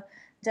remember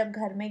जब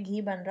घर में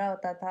घी बन रहा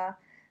होता था,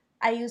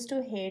 I used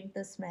to hate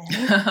the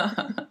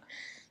smell.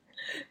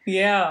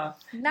 Yeah.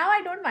 Now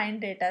I don't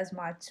mind it as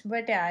much,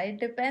 but yeah, it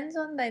depends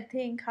on, I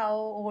think, how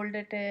old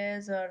it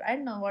is, or I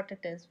don't know what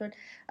it is, but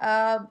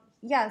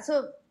yeah, so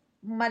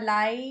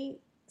malai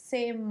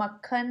से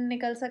मक्खन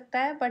निकल सकता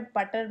है, but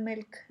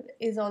buttermilk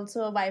is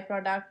also a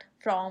byproduct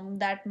from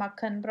that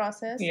मक्खन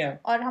process. Yeah.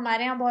 और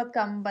हमारे यहाँ बहुत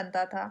कम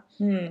बनता था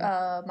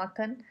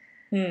मक्खन.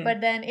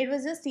 But then it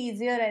was just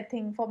easier, I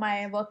think, for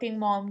my working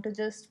mom to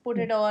just put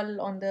it all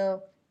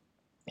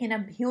in a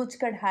huge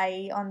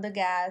kadhai on the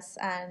gas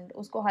and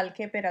usko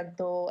halke pe rakh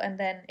do, and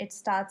then it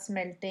starts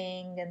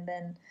melting, and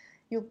then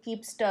you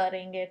keep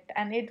stirring it,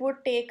 and it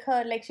would take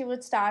her, like she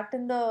would start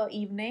in the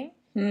evening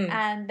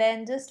and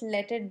then just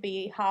let it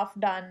be half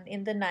done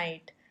in the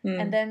night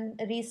and then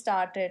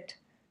restart it.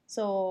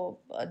 So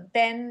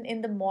then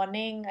in the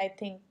morning, I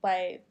think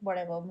by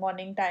whatever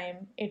morning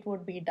time, it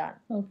would be done.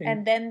 Okay.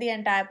 And then the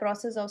entire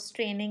process of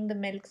straining the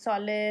milk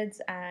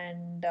solids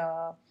and,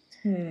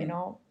 you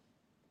know,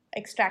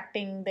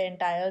 extracting the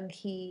entire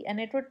ghee, and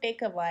it would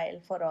take a while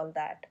for all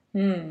that.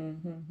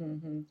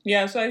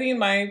 Yeah, so I think in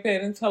my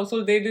parents'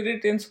 household, they did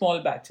it in small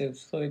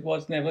batches. So it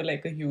was never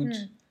like a huge,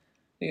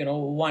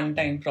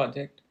 one-time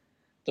project.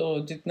 तो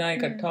जितना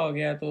इकट्ठा हो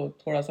गया तो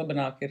थोड़ा सा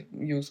बना के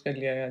यूज कर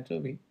लिया या जो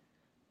भी.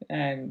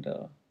 And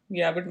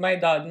yeah, but my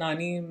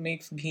nani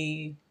makes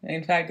ghee.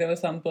 In fact, there was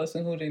some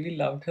person who really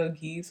loved her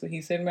ghee, so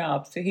he said मैं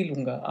आपसे ही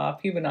लूंगा, आप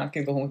ही बना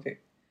के दो मुझे.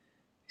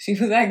 She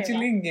was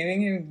actually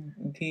giving him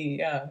ghee.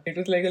 Yeah, it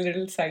was like a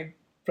little side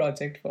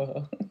project for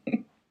her.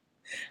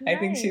 I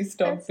think she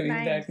stopped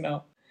doing that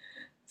now.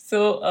 So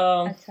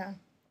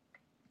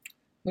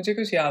मुझे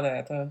कुछ याद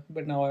आया था,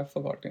 but now I've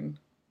forgotten.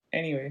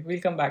 Anyway,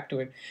 we'll come back to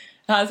it.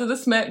 So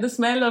the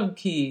smell of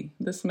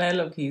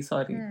ghee,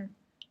 sorry.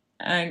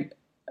 And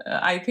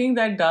I think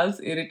that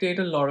does irritate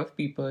a lot of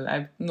people.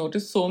 I've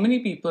noticed so many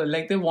people,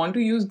 like they want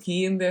to use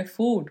ghee in their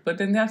food, but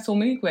then they have so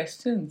many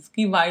questions.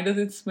 Why does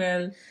it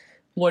smell?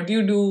 What do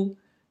you do?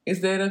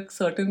 Is there a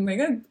certain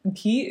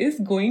ghee is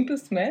going to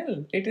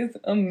smell? It is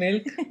a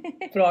milk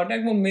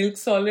product. वो milk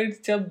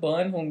solids जब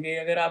burn होंगे,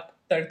 अगर आप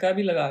तड़का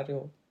भी लगा रहे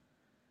हो,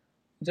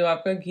 जब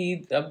आपका घी,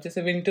 अब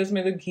जैसे winters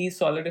में the ghee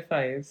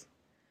solidifies,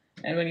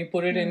 and when you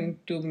put it in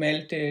to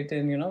melt it,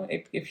 and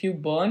if you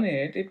burn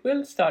it, it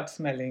will start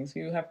smelling. So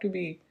you have to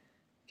be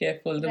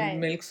careful. The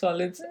milk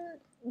solids.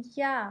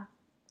 Yeah,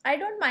 I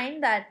don't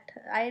mind that.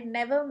 I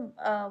never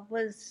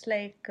was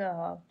like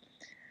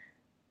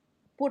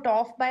put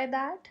off by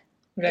that.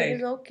 Right. It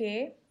is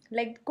okay.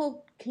 Like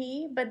cooked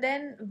ghee, but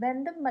then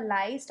when the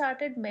malai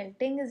started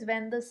melting is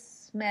when the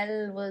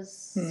smell was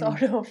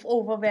sort of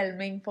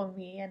overwhelming for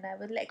me, and I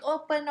was like,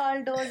 open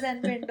all doors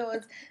and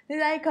windows.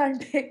 I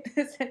can't take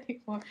this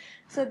anymore.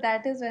 So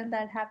that is when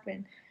that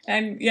happened.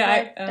 And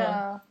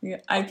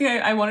I think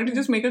I wanted to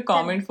just make a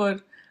comment for,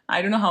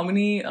 I don't know how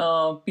many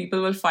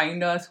people will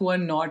find us who are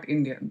not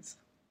Indians.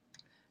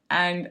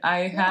 And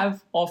I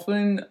have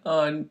often,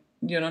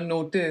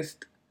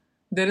 noticed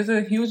there is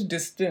a huge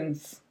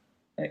distance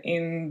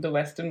in the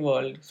Western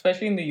world,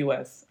 especially in the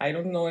US. I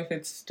don't know if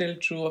it's still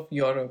true of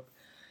Europe,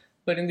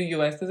 but in the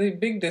US, there's a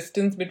big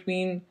distance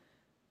between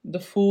the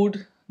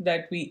food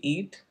that we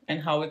eat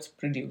and how it's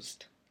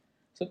produced.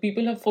 So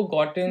people have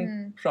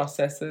forgotten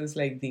processes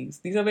like these.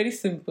 These are very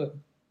simple,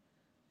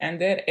 and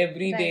they're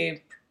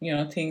everyday,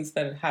 things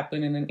that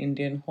happen in an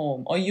Indian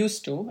home, or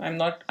used to.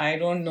 I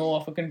don't know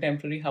of a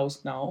contemporary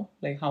house now,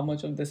 like how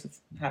much of this is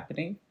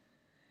happening.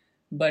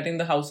 But in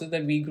the houses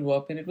that we grew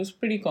up in, it was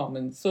pretty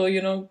common. So,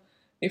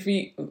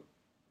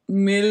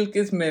 milk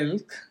is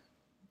milk,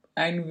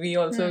 and we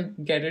also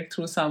get it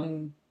through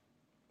some,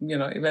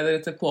 whether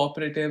it's a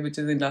cooperative, which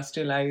is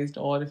industrialized,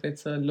 or if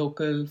it's a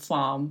local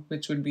farm,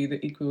 which would be the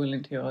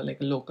equivalent here,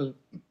 like a local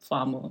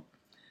farmer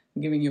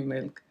giving you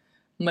milk.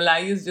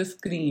 Malai is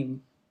just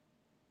cream.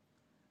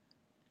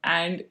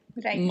 And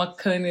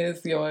makhan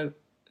is your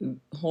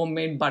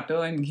homemade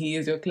butter, and ghee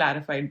is your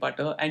clarified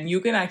butter, and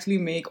you can actually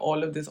make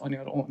all of this on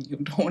your own. You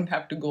don't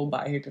have to go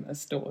buy it in a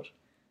store,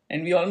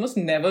 and we almost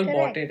never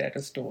bought it at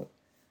a store,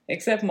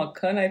 except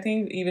makhan. I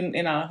think even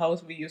in our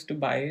house we used to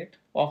buy it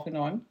off and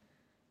on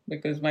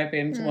because my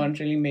parents weren't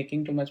really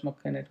making too much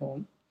makhan at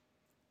home,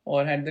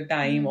 or had the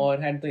time or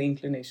had the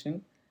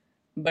inclination.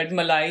 But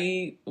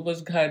malai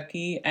was ghar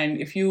ki, and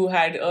if you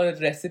had a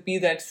recipe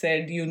that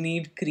said you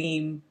need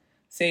cream,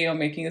 say you're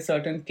making a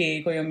certain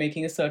cake or you're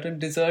making a certain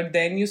dessert,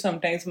 then you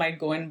sometimes might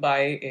go and buy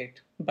it.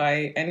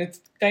 And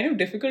it's kind of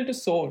difficult to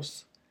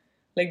source.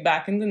 Like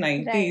back in the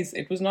 90s,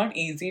 it was not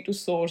easy to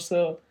source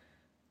a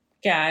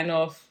can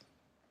of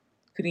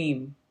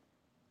cream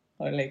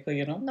or like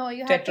a, No,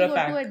 you have to go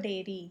to a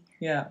dairy.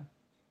 Yeah.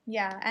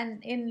 Yeah,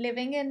 and in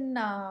living in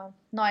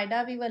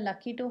Noida, we were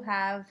lucky to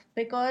have,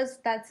 because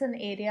that's an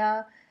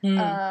area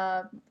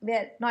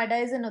where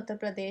Noida is in Uttar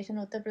Pradesh, and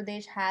Uttar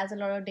Pradesh has a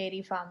lot of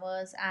dairy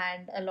farmers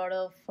and a lot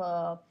of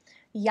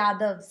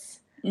Yadavs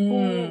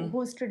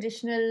whose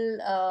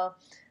traditional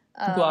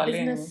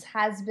business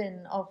has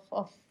been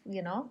of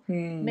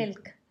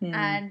milk.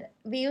 And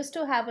we used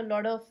to have a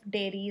lot of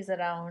dairies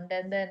around,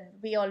 and then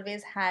we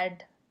always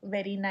had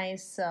very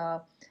nice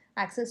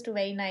access to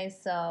very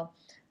nice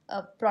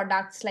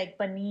products like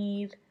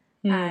paneer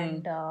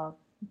and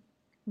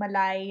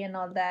malai and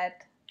all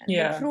that.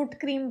 And the fruit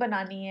cream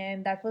banani hai,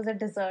 and that was a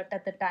dessert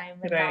at the time,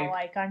 and now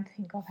I can't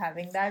think of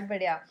having that,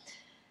 but yeah.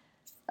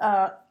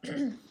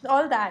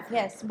 All that,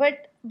 yes.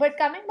 But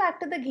coming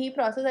back to the ghee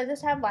process, I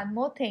just have one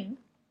more thing.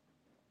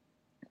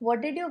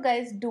 What did you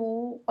guys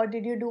do, or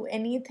did you do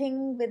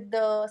anything with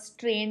the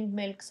strained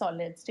milk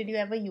solids? Did you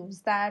ever use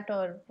that,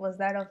 or was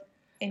that of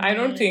any I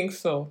don't think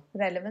so.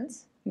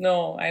 Relevance?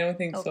 No, I don't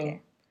think so.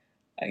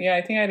 Yeah,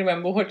 I think I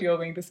remember what you're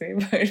going to say,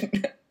 but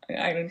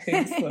I don't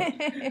think so.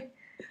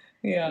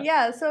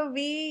 Yeah, so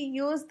we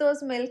used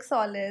those milk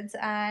solids,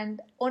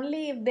 and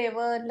only if they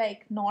were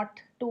like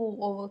not too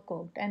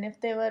overcooked, and if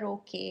they were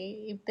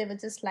okay, if they were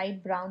just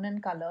light brown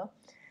in color,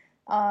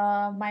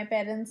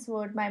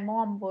 my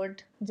mom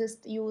would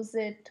just use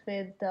it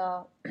with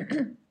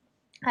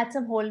add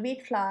some whole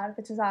wheat flour,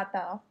 which is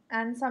atta,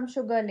 and some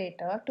sugar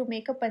later to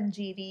make a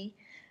panjiri,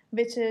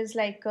 which is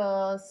like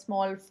a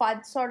small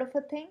fudge sort of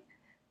a thing.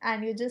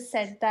 And you just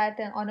set that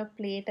on a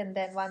plate, and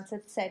then once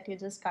it's set, you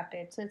just cut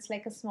it. So it's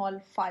like a small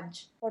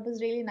fudge. What was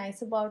really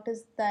nice about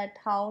is that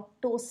how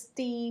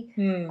toasty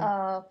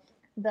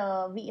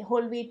the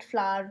whole wheat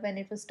flour, when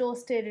it was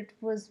toasted, it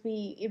was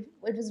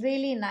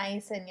really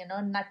nice and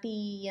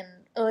nutty and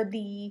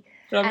earthy.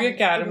 Probably a And it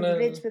caramel. was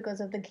rich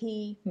because of the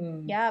ghee.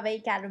 Yeah, very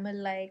caramel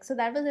like. So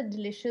that was a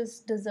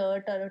delicious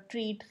dessert or a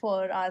treat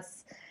for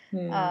us.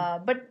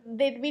 But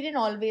we didn't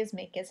always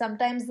make it.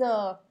 Sometimes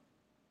the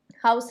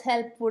house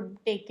help would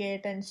take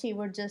it and she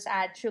would just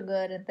add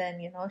sugar, and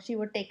then she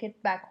would take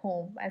it back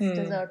home as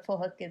dessert for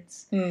her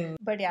kids.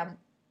 But yeah,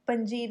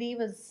 panjiri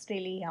was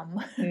really yum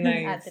at the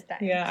Nice. time.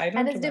 Yeah, I don't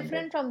And it's remember.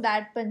 different from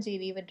that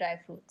panjiri with dry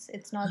fruits.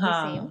 It's not the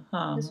same.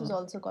 This was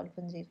also called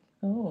panjiri.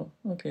 Oh,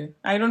 okay.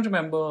 I don't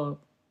remember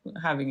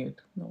having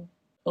it. No.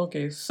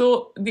 Okay,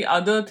 so the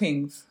other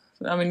things.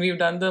 I mean, we've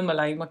done the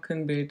malai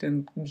makhan bit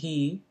and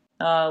ghee.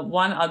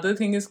 One other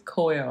thing is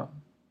khoya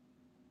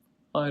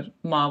or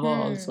mawa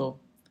also.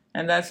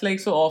 And that's like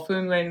so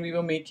often when we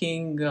were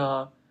making,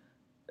 gajar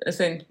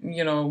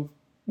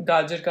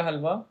ka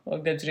halwa or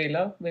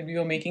gajrela, when we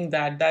were making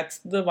that, that's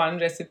the one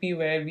recipe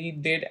where we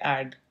did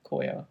add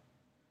khoya.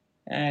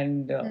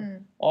 And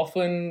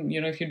often,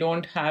 if you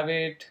don't have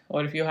it,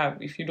 or if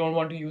you don't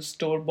want to use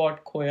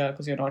store-bought khoya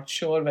because you're not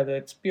sure whether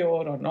it's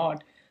pure or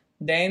not,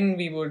 then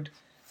we would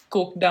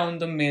cook down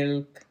the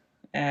milk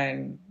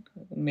and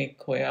make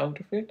khoya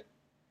out of it.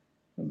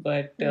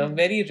 But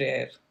very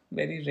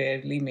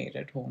rarely made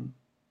at home.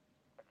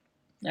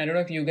 I don't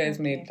know if you guys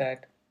made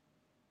that.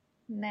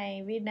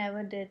 No, we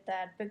never did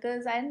that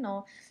because I don't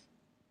know.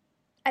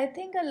 I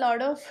think a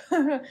lot of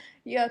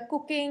your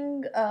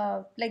cooking,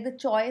 like the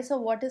choice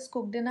of what is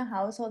cooked in a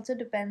house, also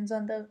depends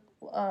on the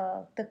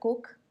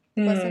cook,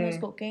 the person who's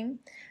cooking.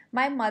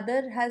 My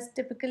mother has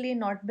typically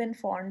not been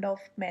fond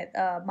of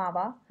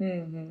mawa,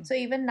 so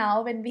even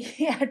now when we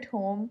at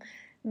home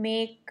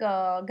make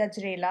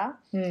gajrela,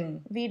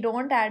 we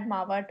don't add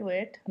mawa to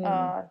it,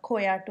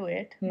 khoya to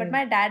it, but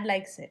my dad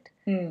likes it,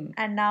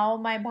 and now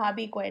my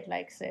bhabhi quite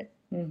likes it.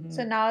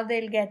 So now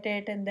they'll get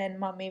it, and then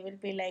mummy will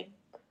be like,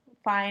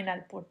 fine,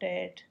 I'll put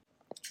it.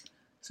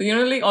 So,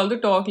 like all the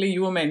talk, like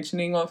you were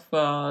mentioning of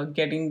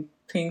getting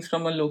things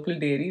from a local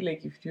dairy,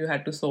 like if you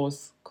had to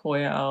source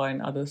khoya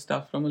and other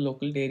stuff from a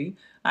local dairy.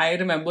 I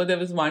remember there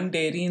was one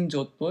dairy in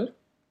Jodhpur,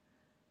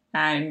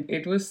 and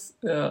it was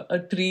a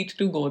treat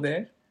to go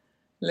there.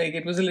 Like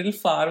it was a little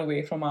far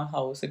away from our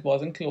house. It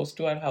wasn't close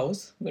to our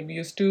house, but we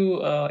used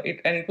to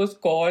it was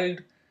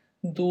called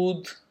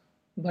Doodh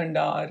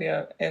Bhandar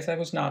या ऐसा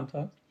कुछ नाम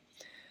था.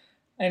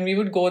 And we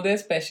would go there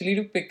specially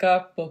to pick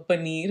up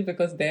paneer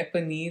because their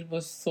paneer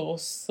was so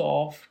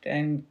soft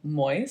and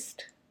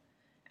moist.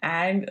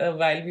 And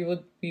while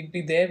we'd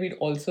be there, we'd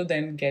also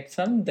then get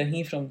some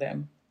dahi from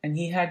them. And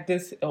he had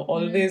this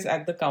always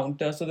at the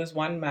counter. So there's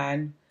one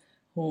man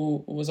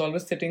who was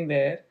always sitting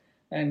there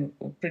and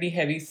pretty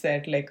heavy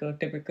set, like a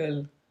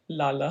typical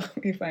lala,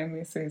 if I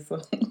may say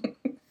so.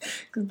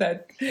 Because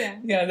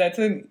that's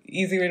an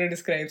easy way to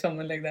describe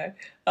someone like that.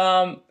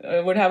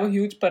 Would have a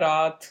huge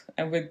parat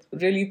and with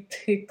really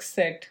thick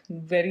set,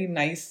 very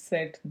nice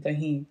set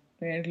dahi,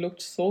 and it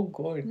looked so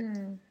good.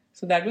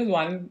 So that was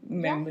one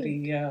memory.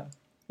 Yeah,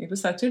 it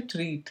was such a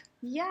treat.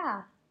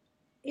 Yeah,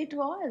 it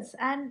was.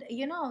 And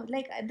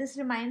like this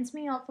reminds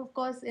me of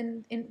course,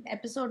 in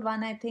episode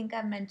 1, I think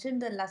I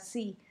mentioned the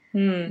lassi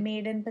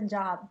made in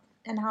Punjab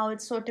and how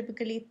it's so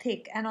typically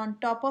thick, and on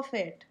top of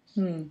it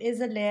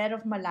is a layer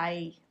of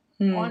malai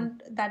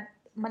on that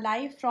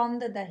malai from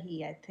the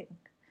dahi, I think.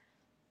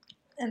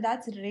 And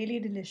that's really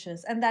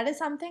delicious. And that is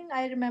something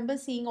I remember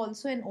seeing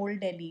also in Old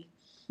Delhi.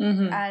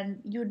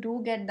 And you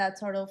do get that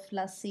sort of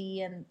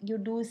lassi, and you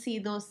do see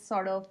those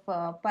sort of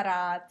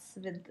parats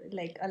with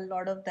like a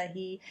lot of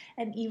dahi.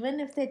 And even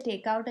if they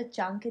take out a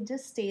chunk, it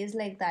just stays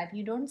like that.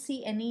 You don't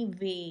see any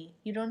whey,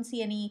 you don't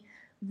see any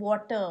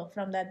water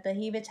from that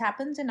dahi, which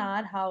happens in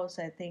our house,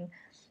 I think,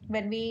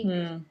 when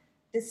we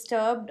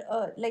disturbed,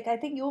 like I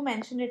think you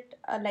mentioned it,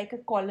 like a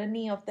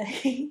colony of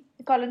dahi,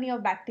 colony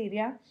of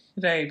bacteria.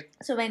 Right.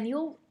 So when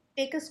you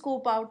take a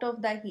scoop out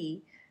of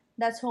dahi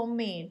that's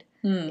homemade,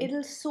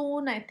 it'll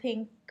soon, I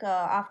think,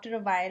 after a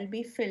while,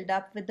 be filled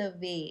up with the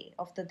whey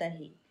of the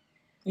dahi.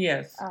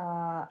 Yes.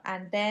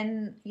 And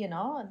then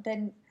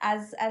then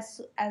as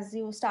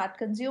you start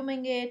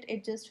consuming it,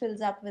 it just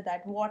fills up with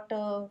that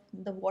water,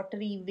 the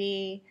watery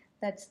whey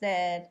that's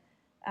there,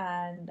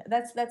 and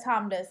that's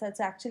harmless. That's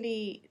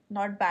actually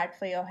not bad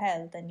for your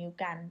health, and you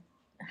can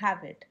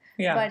have it.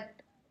 Yeah.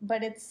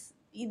 But it's,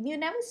 you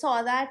never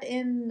saw that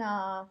in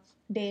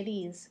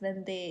dairies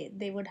when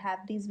they would have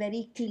these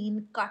very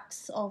clean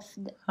cuts of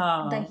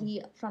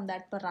dahi from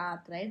that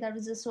parat, right? That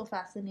was just so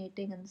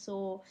fascinating and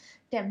so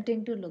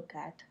tempting to look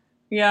at.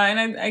 Yeah,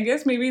 and I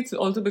guess maybe it's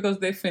also because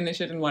they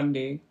finish it in one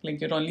day. Like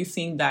you're only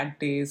seeing that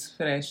day's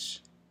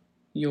fresh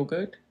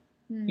yogurt.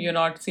 You're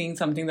not seeing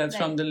something that's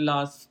from the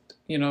last,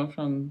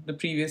 from the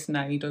previous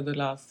night or the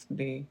last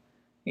day.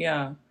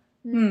 Yeah.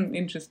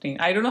 Interesting.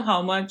 I don't know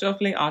how much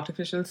of like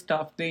artificial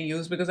stuff they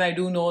use, because I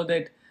do know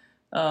that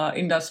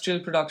industrial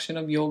production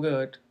of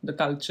yogurt, the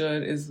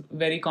culture is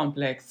very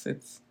complex.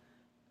 It's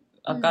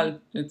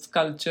it's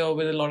culture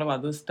with a lot of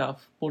other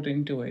stuff put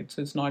into it.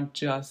 So it's not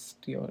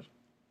just your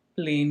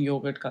plain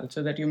yogurt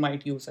culture that you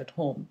might use at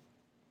home.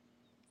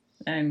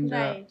 And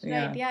right.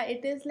 Yeah,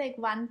 it is like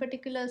one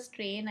particular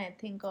strain, I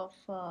think, of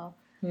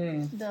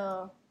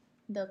the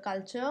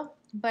culture.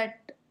 But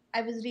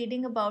I was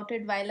reading about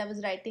it while I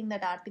was writing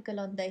that article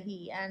on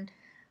dahi, and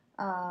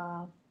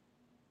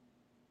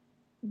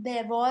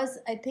there was,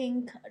 I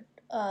think,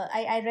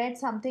 I read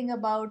something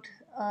about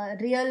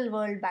real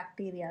world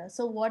bacteria.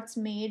 So what's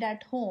made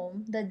at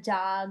home, the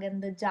jag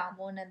and the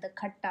jamun and the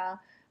khatta,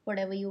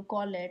 whatever you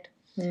call it,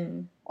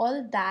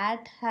 all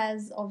that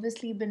has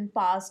obviously been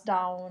passed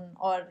down,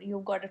 or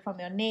you got it from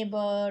your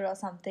neighbor or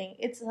something.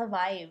 It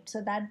survived.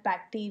 So that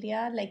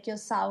bacteria, like your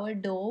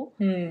sourdough,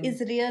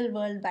 is real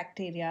world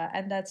bacteria,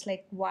 and that's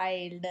like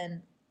wild,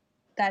 and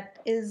that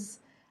is,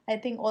 I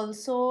think,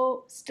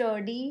 also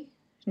sturdy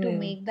to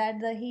make that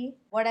dahi.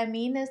 What I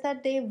mean is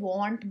that they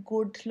want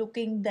good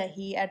looking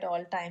dahi at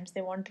all times.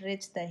 They want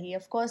rich dahi.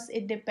 Of course,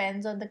 it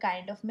depends on the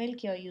kind of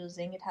milk you're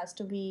using. It has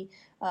to be,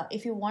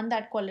 if you want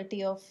that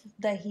quality of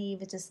dahi,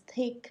 which is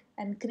thick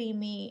and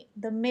creamy,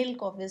 the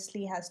milk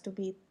obviously has to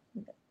be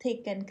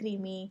thick and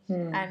creamy.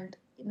 And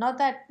not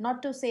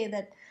to say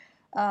that,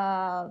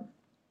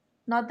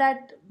 not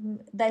that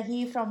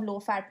dahi from low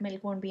fat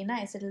milk won't be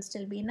nice, it'll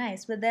still be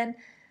nice. But then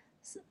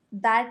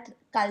that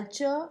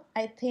culture,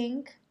 I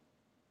think,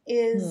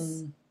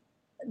 is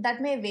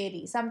that may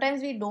vary.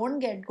 Sometimes we don't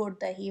get good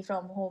dahi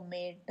from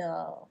homemade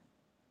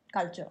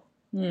culture,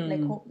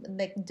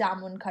 like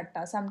jamun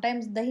khatta.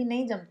 Sometimes dahi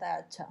nahi jamta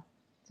hai acha,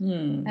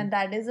 and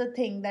that is a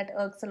thing that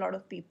irks a lot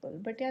of people.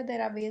 But yeah,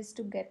 there are ways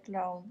to get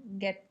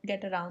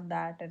around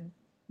that, and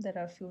there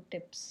are a few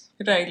tips.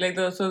 Right, like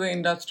the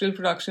industrial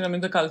production. I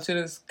mean, the culture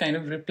is kind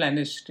of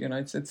replenished.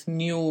 It's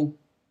new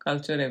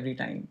culture every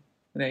time,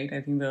 right? I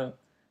think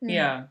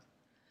yeah.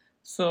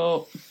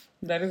 So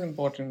that is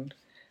important.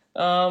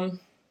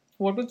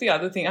 What was the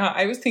other thing?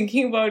 I was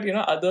thinking about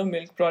other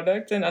milk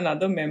products, and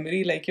another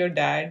memory, like your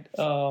dad.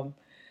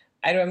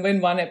 I remember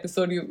in one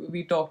episode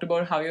we talked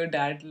about how your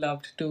dad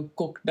loved to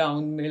cook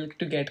down milk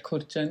to get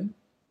khurchan.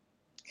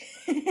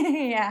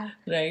 Yeah.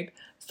 Right.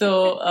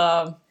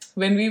 So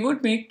when we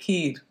would make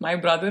kheer, my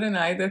brother and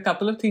I, there are a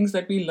couple of things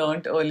that we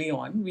learned early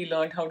on. We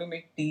learned how to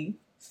make tea,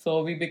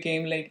 so we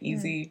became like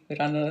easy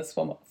runners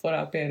for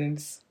our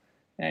parents.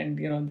 And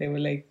they were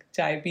like,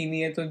 चाय पीनी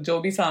है तो जो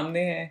भी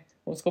सामने है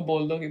उसको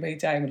बोल दो कि भाई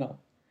चाय बनाओ.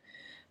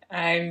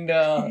 And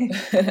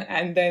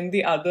and then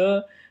the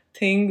other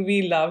thing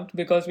we loved,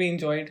 because we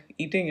enjoyed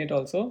eating it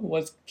also,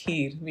 was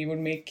kheer. We would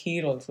make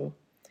kheer also.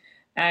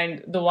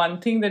 And the one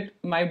thing that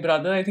my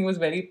brother, I think, was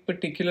very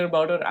particular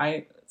about, or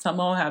I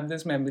somehow have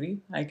this memory,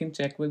 I can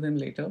check with him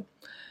later,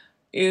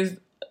 is,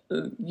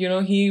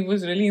 he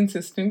was really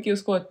insistent कि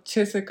उसको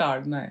अच्छे से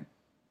काटना है.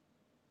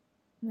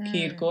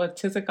 खीर को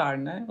अच्छे से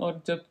काटना है,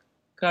 और जब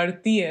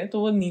काटती है तो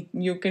वो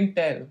you can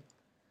tell,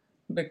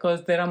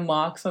 because there are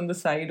marks on the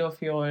side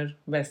of your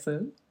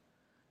vessel.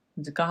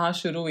 कहाँ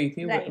शुरू हुई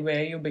थी,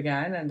 where you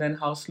began, and then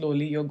how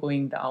slowly you're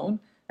going down.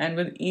 And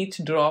with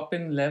each drop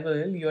in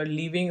level, you're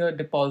leaving a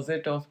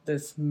deposit of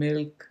this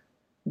milk,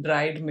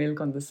 dried milk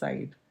on the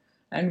side.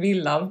 And we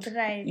loved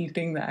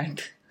eating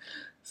that.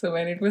 So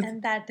when it was...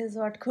 And that is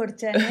what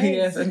khurchan is.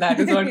 Yes, and that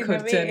is what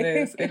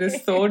khurchan is. It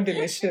is so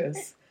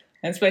delicious.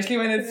 And especially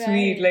when it's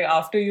sweet, like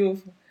after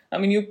you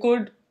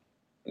could...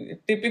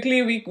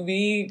 Typically,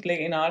 we like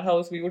in our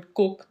house, we would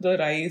cook the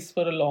rice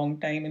for a long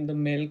time in the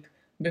milk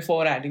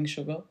before adding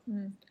sugar.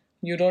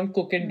 You don't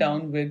cook it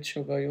down with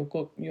sugar.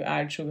 You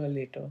add sugar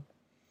later.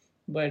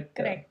 But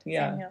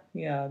yeah,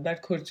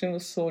 that khurchan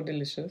was so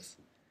delicious.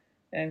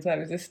 And so I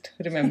was just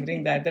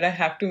remembering that I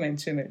have to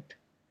mention it.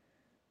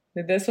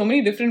 That there's so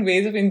many different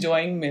ways of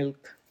enjoying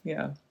milk.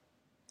 Yeah.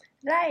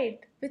 Right.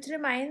 Which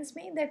reminds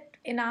me that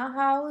in our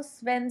house,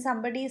 when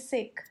somebody is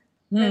sick,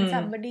 when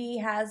somebody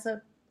has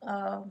a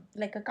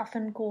like a cough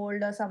and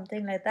cold or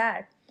something like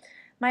that,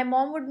 my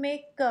mom would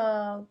make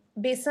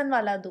besan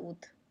wala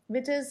doodh,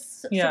 which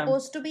is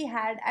supposed to be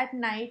had at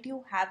night.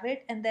 You have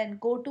it and then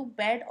go to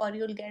bed, or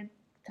you'll get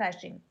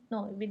thrashing.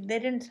 No, they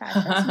didn't thrash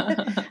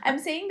us. I'm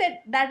saying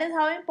that is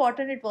how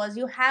important it was.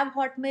 You have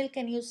hot milk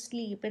and you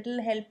sleep.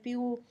 It'll help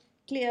you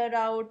clear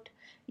out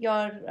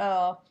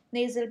your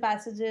nasal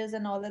passages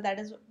and all of that.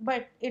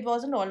 But it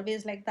wasn't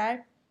always like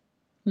that.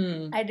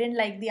 I didn't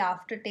like the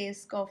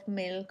aftertaste of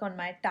milk on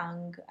my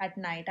tongue at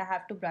night. I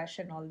have to brush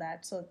and all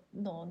that. So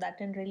no, that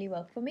didn't really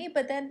work for me.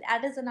 But then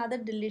that is another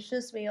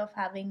delicious way of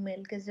having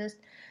milk, is just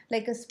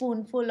like a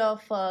spoonful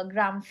of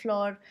gram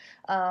flour,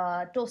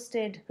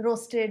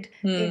 roasted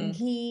in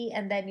ghee,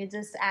 and then you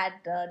just add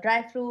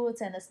dry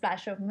fruits and a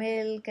splash of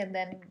milk, and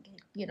then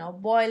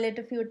boil it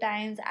a few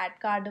times, add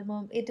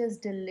cardamom. It is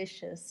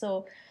delicious.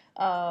 So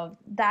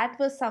that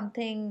was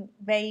something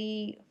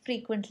very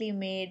frequently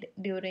made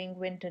during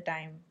winter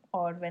time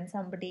or when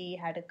somebody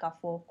had a cough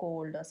or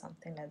cold or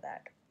something like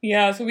that.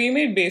 Yeah, so we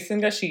made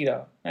besan ka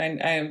sheera,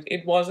 and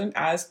it wasn't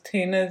as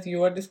thin as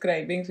you are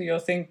describing. So you're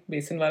saying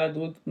besan wala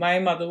doodh. My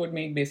mother would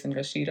make besan ka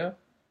sheera,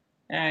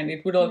 and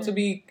it would also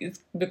be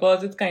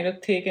because it's kind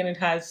of thick and it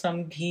has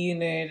some ghee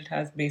in it. It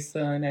has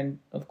besan and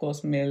of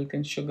course milk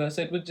and sugar,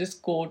 so it would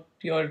just coat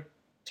your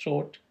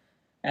throat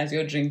as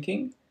you're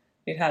drinking.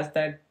 It has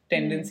that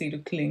tendency to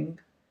cling,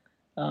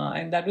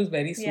 and that was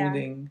very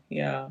soothing.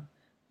 Yeah,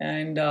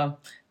 and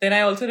then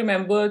I also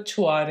remember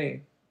chuare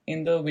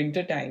in the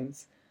winter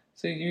times.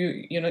 So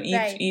you know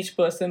each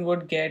person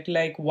would get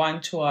like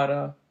one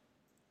chuara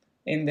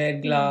in their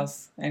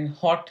glass and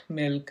hot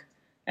milk,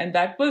 and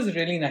that was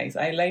really nice.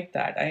 I liked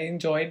that. I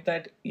enjoyed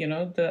that, you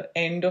know, the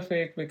end of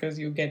it, because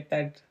you get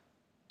that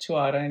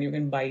chuara and you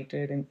can bite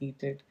it and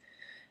eat it.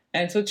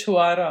 And so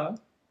chuara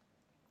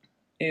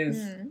is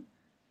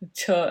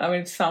I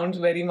mean, it sounds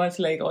very much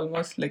like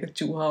almost like a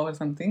chuha or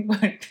something,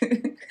 but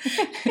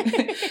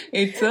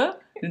it's a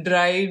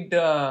dried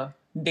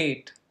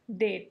date.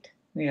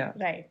 Yeah.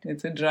 Right.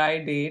 It's a dry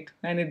date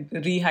and it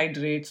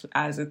rehydrates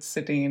as it's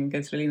sitting and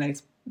gets really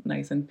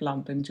nice and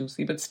plump and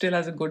juicy, but still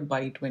has a good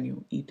bite when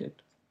you eat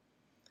it.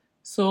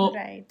 So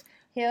right.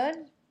 Here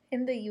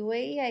in the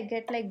UAE, I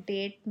get like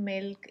date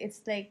milk.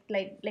 It's like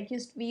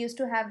we used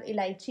to have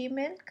elaichi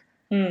milk.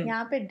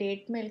 यहाँ पे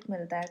date milk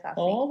मिलता है काफी.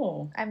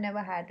 Oh. I've never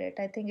had it.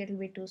 I think it'll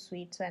be too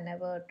sweet, so I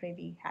never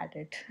really had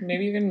it.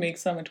 Maybe you can make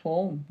some at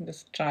home.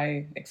 Just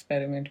try,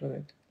 experiment with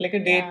it. Like a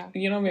date,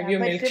 you know, maybe a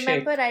milkshake. But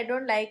remember,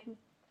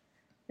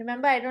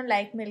 I don't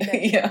like milk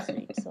that's so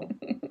sweet, so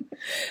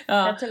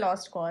that's a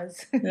lost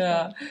cause.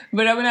 Yeah,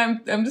 but I mean,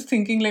 I'm just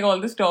thinking, like,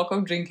 all this talk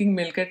of drinking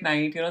milk at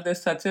night. You know,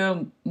 there's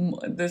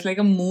like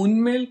a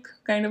moon milk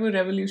kind of a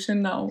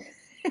revolution now,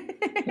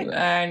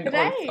 and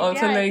right.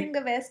 also I like think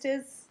the West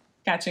is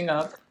catching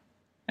up,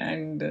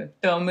 and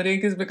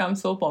turmeric has become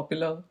so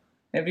popular.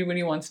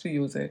 Everybody wants to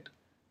use it,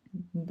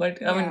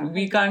 but I mean,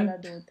 we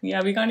can't.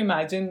 Yeah, we can't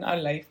imagine our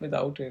life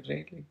without it,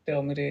 right? Like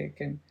turmeric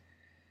and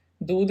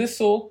doodh is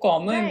so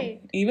common.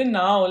 Right. Even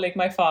now, like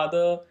my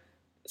father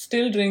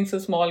still drinks a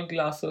small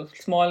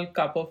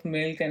cup of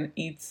milk and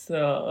eats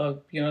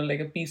like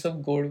a piece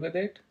of gourd with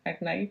it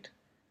at night.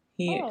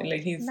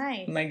 He's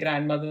nice. My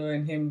grandmother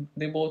and him,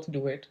 they both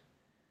do it.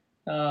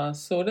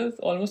 So does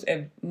almost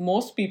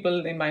most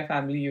people in my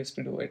family used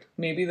to do it.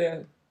 Maybe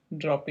they're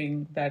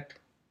dropping that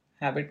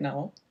habit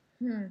now,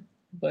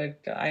 but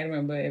I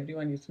remember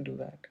everyone used to do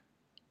that.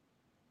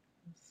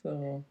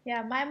 So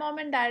yeah, my mom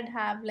and dad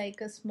have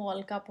like a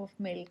small cup of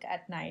milk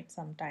at night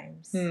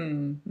sometimes,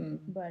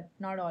 but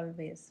not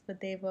always.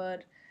 But they were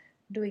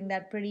doing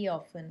that pretty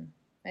often.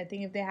 I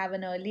think if they have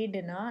an early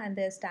dinner and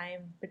there's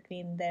time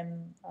between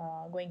them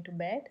going to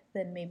bed,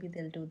 then maybe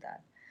they'll do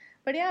that.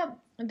 But yeah,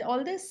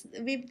 all this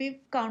we've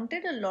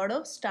counted a lot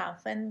of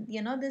stuff, and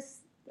you know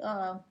this.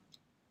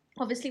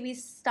 Obviously, we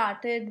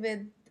started with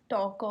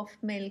talk of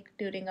milk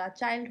during our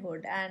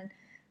childhood, and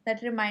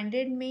that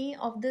reminded me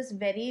of this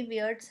very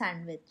weird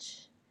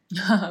sandwich.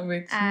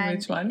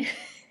 Which one?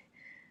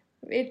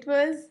 It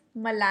was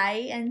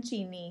malai and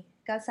chini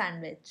ka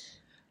sandwich.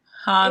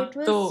 It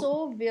was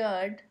so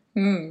weird.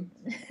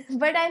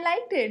 But I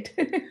liked it.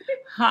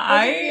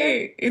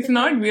 It's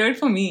not weird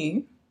for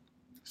me.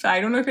 So I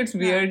don't know if it's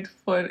weird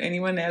for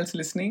anyone else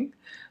listening.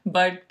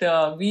 But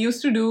we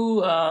used to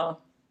do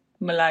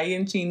malai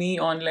and chini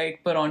on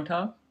like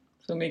paronta.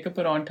 So make a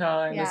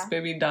paronta and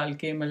uspe bhi dal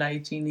ke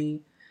malai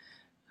chini.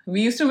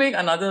 We used to make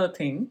another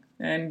thing,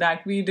 and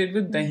that we did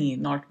with dahi,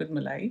 not with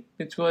malai,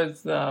 which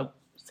was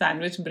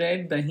sandwich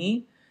bread,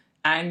 dahi,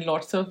 and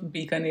lots of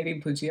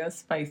Bikaneri bhujia,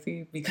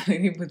 spicy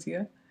Bikaneri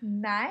bhujia.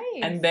 Nice.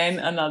 And then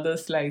another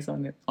slice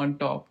on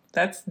top.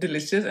 That's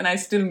delicious, and I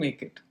still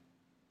make it.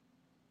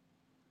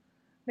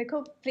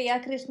 Dekho,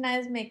 Priya Krishna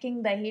is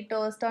making dahi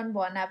toast on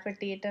Bon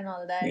Appetit and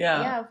all that.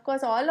 Yeah, of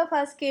course, all of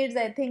us kids,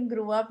 I think,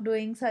 grew up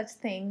doing such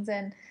things,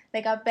 and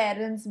like our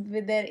parents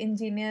with their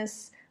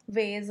ingenious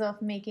ways of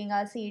making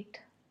us eat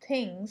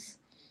things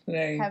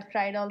have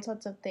tried all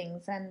sorts of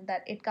things, and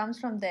that it comes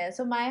from there.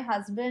 So my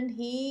husband,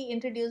 he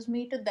introduced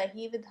me to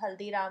dahi with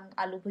haldiram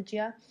aloo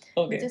bhujia,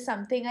 which is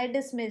something I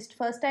dismissed.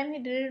 First time he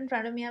did it in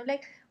front of me, I was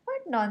like,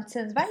 what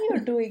nonsense, why are you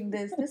doing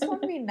this? This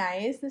won't be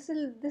nice, this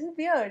is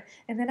weird.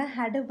 And then I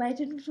had a bite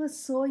and it was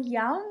so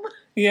yum.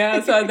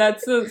 Yeah,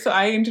 so so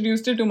I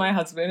introduced it to my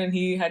husband, and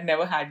he had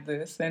never had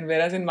this. And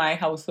whereas in my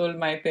household,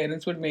 my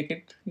parents would make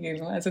it,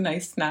 as a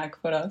nice snack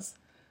for us.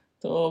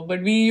 So, but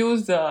I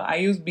use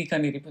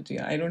Bikaneri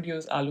bhujia. I don't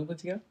use aloo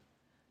bhujia.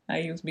 I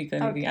use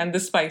Bikaneri. And the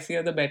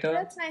spicier, the better.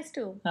 That's nice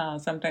too.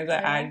 Sometimes I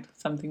add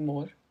something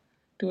more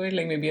to it,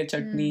 like maybe a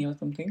chutney or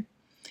something.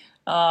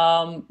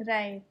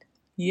 Right.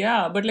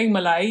 Yeah, but like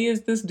malai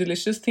is this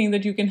delicious thing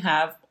that you can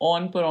have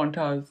on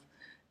paranthas.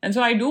 And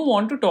so I do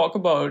want to talk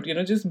about,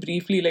 just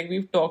briefly, like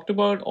we've talked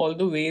about all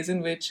the ways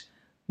in which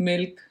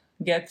milk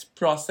gets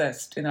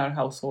processed in our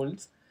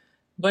households.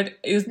 But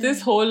is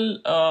this whole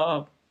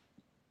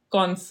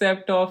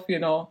concept of,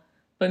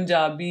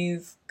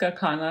 Punjabis ka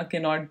khana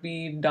cannot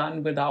be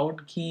done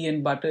without ghee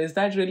and butter. Is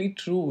that really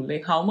true?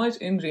 Like, how much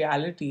in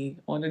reality,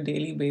 on a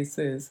daily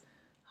basis,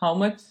 how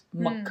much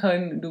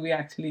makhan do we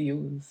actually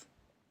use?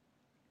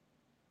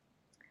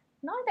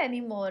 Not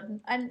anymore.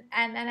 And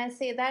I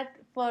say that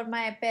for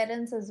my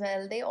parents as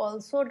well. They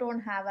also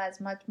don't have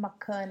as much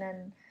makhan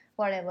and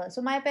whatever.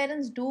 So my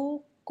parents do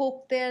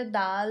cook their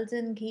dals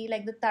in ghee,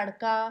 like the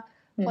tadka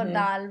for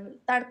dal.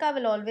 Tadka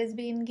will always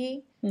be in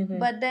ghee.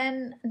 But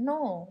then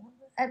no.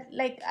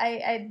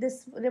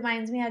 This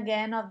reminds me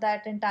again of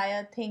that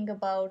entire thing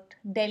about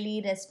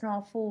Delhi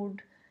restaurant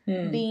food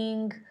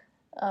being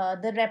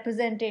the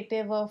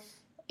representative of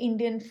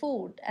Indian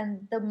food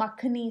and the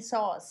makhani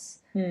sauce.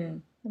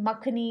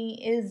 Makhani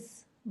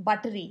is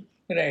buttery.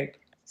 Right.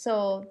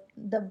 So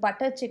the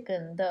butter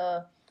chicken,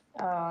 the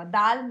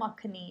dal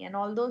makhani, and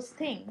all those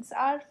things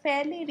are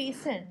fairly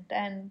recent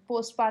and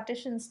post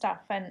partition stuff.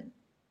 And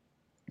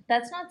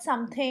that's not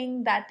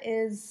something that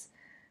is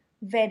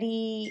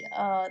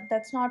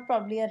that's not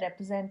probably a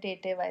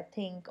representative, I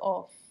think,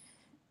 of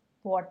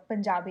what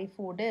Punjabi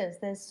food is.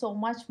 There's so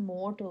much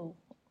more to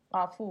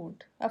our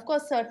food. Of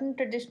course, certain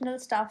traditional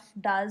stuff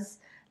does,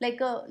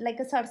 like a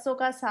sarson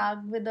ka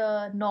saag with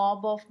a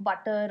knob of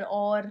butter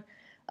or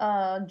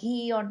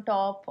ghee on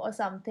top or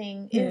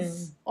something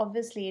is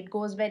obviously it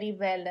goes very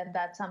well, and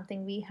that's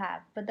something we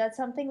have. But that's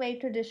something very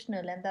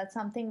traditional, and that's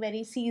something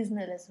very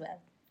seasonal as well.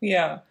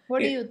 Yeah. What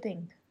do you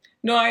think?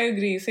 No, I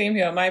agree. Same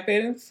here. My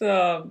parents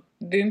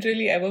didn't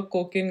really ever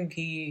cook in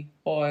ghee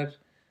or,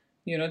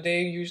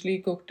 they usually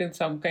cooked in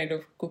some kind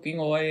of cooking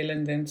oil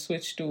and then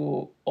switched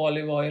to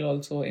olive oil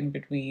also in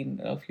between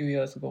a few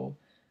years ago.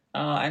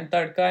 And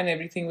tadka and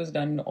everything was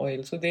done in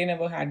oil. So they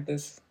never had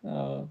this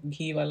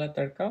ghee wala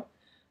tadka,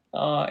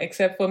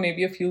 except for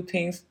maybe a few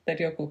things that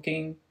you're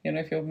cooking.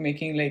 If you're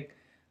making like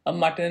a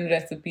mutton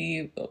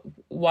recipe,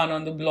 one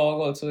on the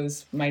blog also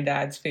is my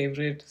dad's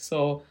favorite.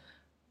 So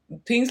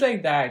things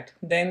like that,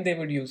 then they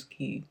would use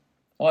ghee.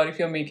 Or if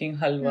you're making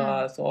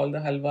halwas, all the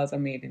halwas are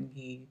made in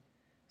ghee.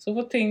 So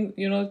for things,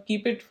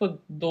 keep it for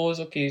those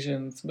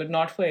occasions, but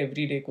not for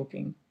everyday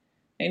cooking.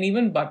 And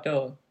even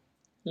butter,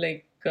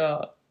 like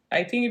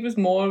I think it was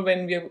more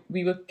when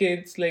we were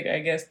kids. Like I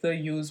guess the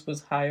use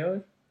was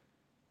higher,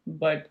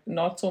 but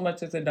not so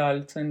much as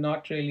adults, and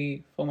not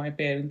really for my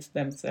parents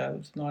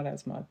themselves. Not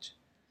as much.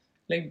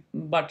 Like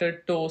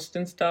buttered toast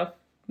and stuff,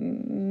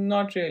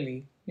 not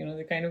really.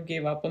 They kind of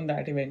gave up on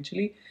that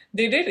eventually.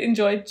 They did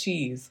enjoy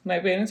cheese. My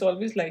parents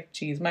always liked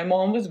cheese. My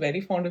mom was very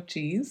fond of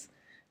cheese.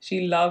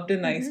 She loved a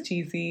nice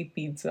cheesy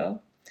pizza.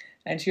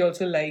 And she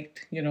also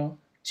liked,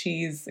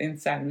 cheese in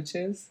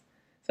sandwiches.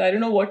 So I don't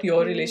know what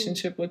your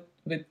relationship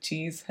with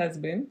cheese has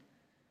been,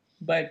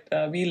 but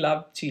we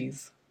love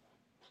cheese.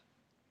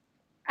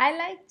 I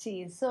like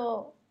cheese,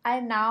 so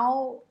I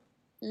now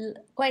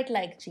quite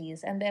like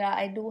cheese, and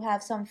I do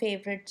have some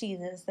favorite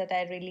cheeses that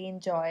I really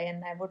enjoy,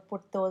 and I would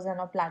put those on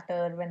a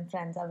platter when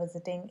friends are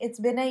visiting. It's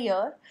been a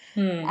year.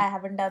 I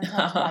haven't done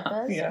such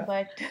platters, Yeah.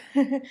 but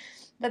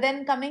but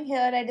then coming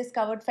here, I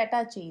discovered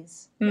feta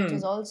cheese, which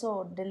is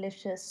also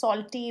delicious,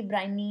 salty,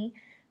 briny,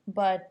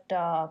 but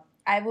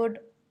I would,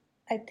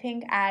 I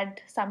think,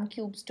 add some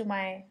cubes to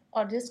my,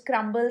 or just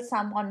crumble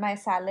some on my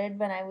salad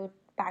when I would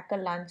pack a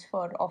lunch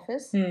for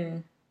office.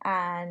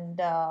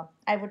 And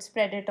I would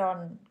spread it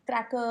on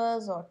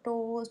crackers or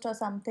toast or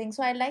something.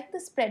 So I like the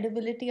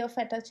spreadability of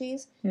feta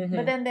cheese.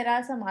 But then there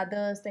are some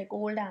others, like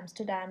Old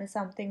Amsterdam is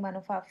something one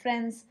of our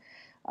friends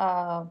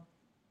uh,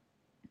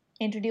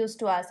 introduced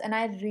to us, and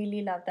I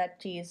really love that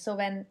cheese. So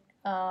when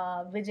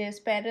Vijay's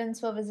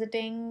parents were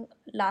visiting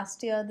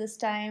last year this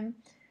time,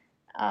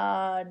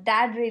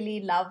 Dad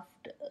really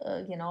loved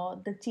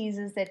the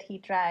cheeses that he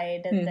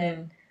tried, and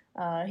then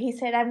he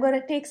said, I'm going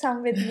to take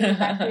some with me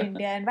back to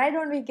India, and why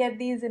don't we get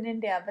these in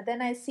India? But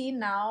then I see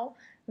now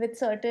with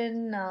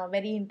certain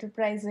very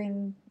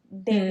enterprising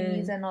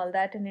dairies and all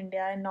that in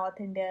India, in North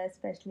India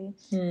especially,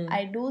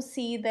 I do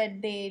see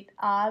that they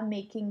are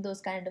making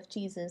those kind of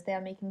cheeses. They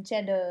are making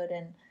cheddar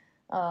and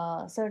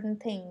certain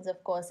things,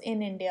 of course,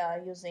 in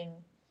India using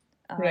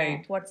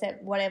Right.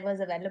 whatever's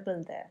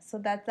available there. So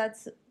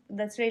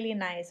that's really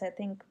nice. I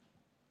think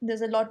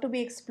there's a lot to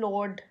be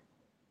explored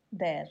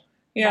there.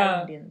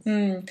 Yeah. By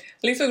Indians.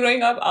 Like, so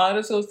growing up, our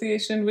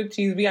association with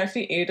cheese, we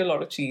actually ate a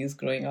lot of cheese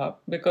growing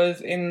up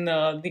because in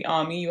the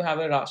army you have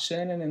a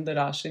ration, and in the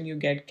ration you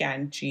get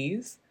canned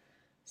cheese.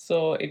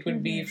 So it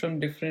would be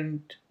from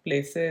different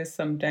places,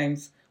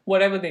 sometimes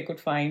whatever they could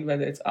find,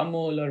 whether it's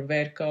Amul or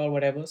Verka or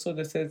whatever. So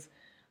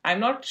I'm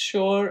not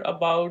sure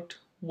about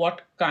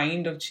what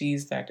kind of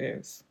cheese that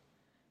is.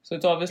 So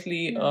it's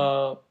obviously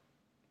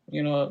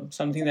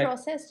something it's a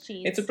processed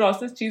cheese. It's a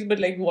processed cheese, but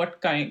like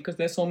what kind? Because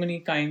there's so many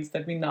kinds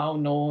that we now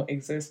know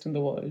exist in the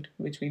world,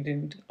 which we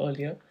didn't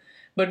earlier.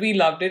 But we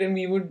loved it, and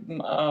we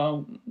would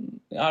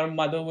our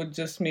mother would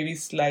just maybe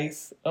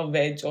slice a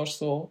veg or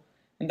so,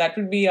 and that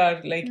would be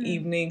our like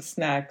evening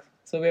snack.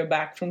 So we're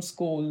back from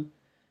school,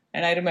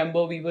 and I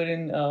remember we were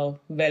in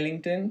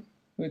Wellington,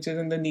 which is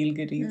in the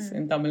Nilgiris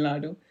in Tamil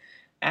Nadu,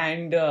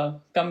 and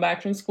come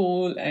back from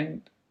school,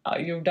 and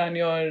you've done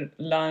your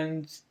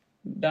lunch,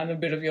 done a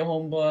bit of your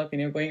homework,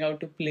 and you're going out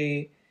to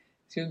play.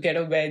 So you get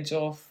a wedge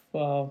of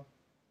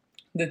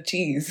the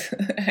cheese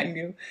and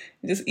you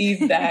just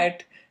eat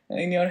that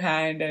in your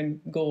hand and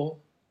go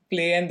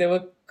play. And there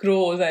were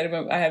crows. I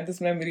remember I have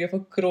this memory of a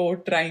crow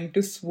trying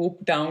to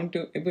swoop down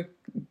to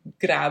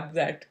grab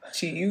that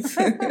cheese.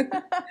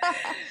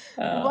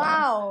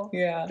 Wow.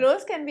 Yeah.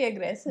 Crows can be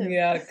aggressive.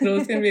 Yeah,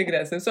 crows can be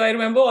aggressive. So I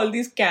remember all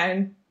these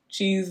canned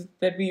cheese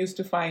that we used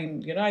to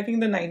find. I think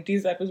in the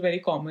 90s that was very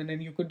common,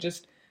 and you could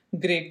just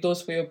grate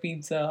those for your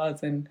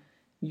pizzas and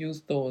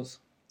use those.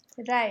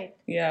 Right.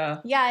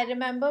 Yeah. Yeah, I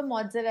remember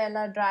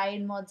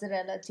dried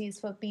mozzarella cheese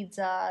for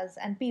pizzas,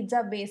 and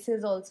pizza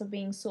bases also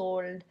being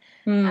sold.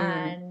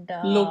 And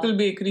local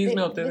bakeries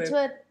which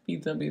were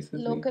pizza bases.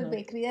 Local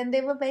bakeries, and they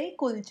were very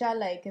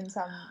kulcha-like in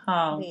some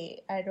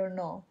way. I don't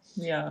know.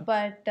 Yeah.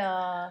 But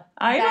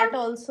I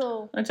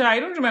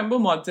don't remember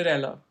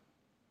mozzarella.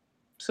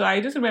 So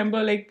I just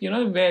remember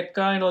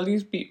Verka and all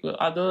these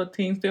other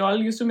things. They all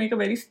used to make a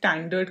very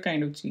standard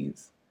kind of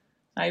cheese.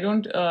 I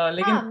don't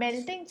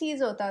melting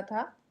cheese hota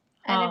tha.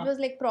 And it was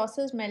like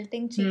processed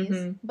melting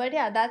cheese. But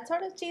yeah, that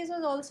sort of cheese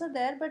was also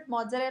there. But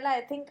mozzarella,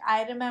 I think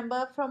I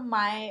remember from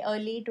my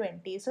early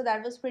 20s. So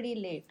that was pretty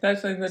late.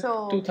 That's in the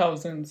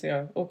 2000s,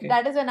 yeah. Okay.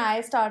 That is when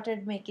I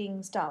started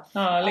making stuff.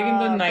 Like in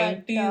the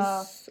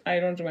 90s, I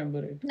don't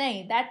remember it.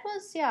 No, that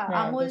was,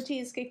 Amul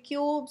cheese ke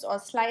cubes or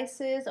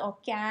slices or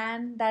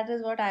can. That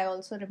is what I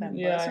also remember.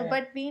 Yeah,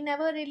 But we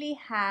never really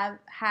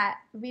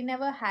we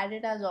never had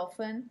it as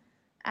often.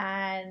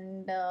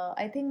 And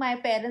I think my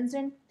parents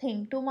didn't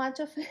think too much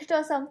of it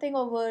or something,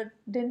 or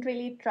didn't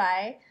really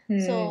try.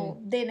 So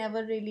they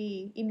never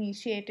really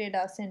initiated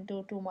us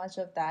into too much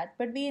of that.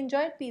 But we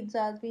enjoyed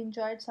pizzas. We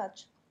enjoyed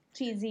such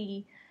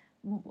cheesy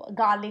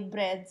garlic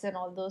breads and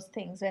all those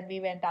things when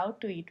we went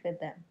out to eat with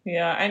them.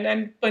 Yeah,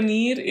 and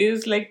paneer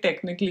is like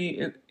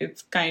technically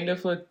it's kind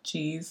of a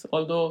cheese,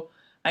 although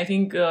I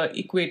think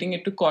equating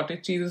it to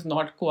cottage cheese is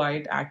not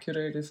quite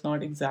accurate. It's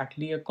not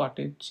exactly a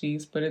cottage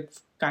cheese, but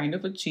it's kind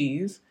of a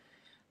cheese.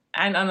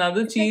 And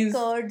another cheese.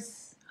 Like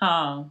curds.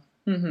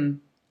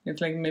 It's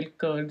like milk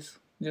curds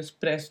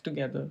just pressed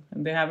together,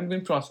 and they haven't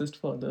been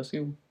processed further.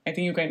 So I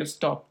think you kind of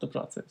stop the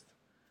process.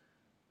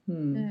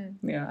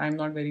 Yeah, I'm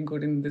not very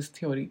good in this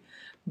theory.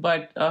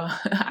 But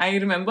I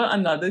remember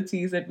another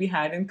cheese that we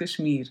had in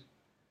Kashmir.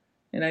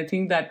 And I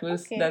think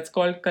that's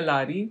called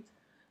Kalari.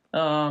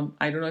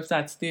 I don't know if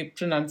that's the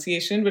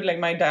pronunciation, but like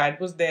my dad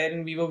was there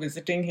and we were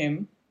visiting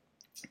him.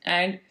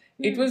 And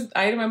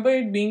I remember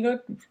it being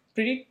a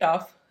pretty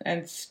tough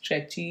and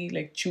stretchy,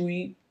 like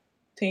chewy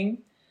thing.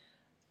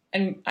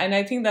 And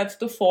I think that's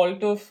the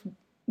fault of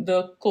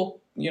the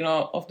cook,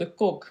 of the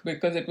cook,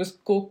 because it was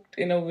cooked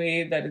in a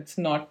way that it's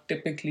not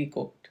typically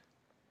cooked.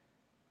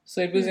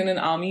 So it was in an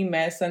army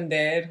mess, and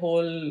their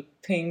whole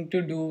thing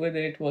to do with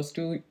it was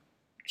to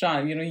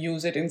try,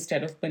 use it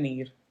instead of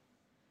paneer.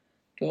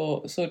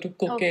 So to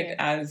cook it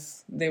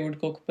as they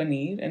would cook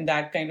paneer, and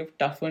that kind of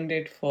toughened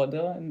it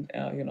further, and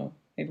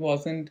it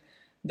wasn't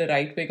the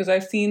right way. Because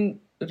I've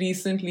seen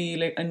recently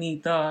like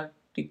Anita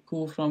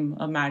Tikku from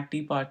a Mad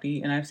Tea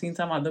Party, and I've seen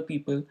some other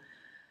people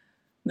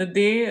that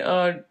they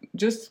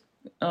just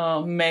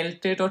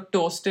melt it or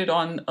toast it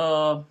on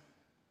on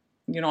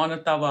a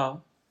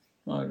tawa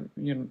or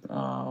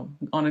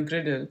on a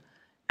griddle,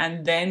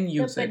 and then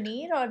use it. The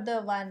paneer or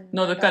the one?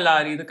 No, the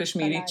kalari, the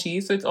Kashmiri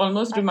cheese. So it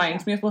almost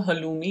reminds me of a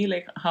halloumi,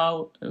 like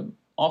how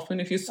often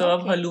if you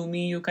serve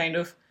halloumi, you kind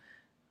of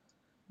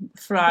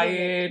fry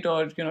it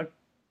or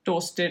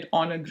toast it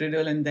on a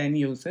griddle and then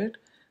use it.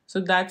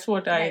 So that's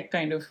what I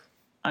kind of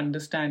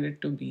understand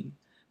it to be.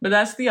 But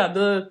that's the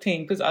other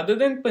thing, because other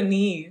than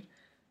paneer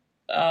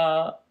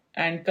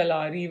and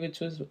kalari, which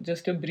was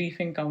just a brief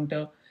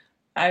encounter,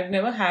 I've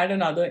never had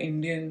another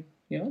Indian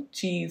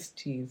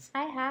cheese.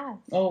 I have.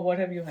 Oh, what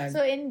have you had?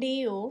 So in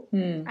DU,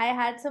 I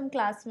had some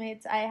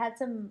classmates. I had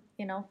some,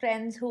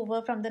 friends who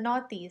were from the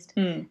Northeast.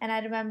 And I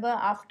remember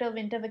after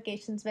winter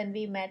vacations when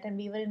we met and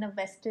we were in a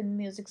Western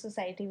music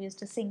society, we used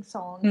to sing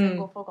songs and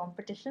go for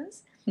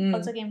competitions.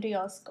 Also came to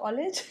your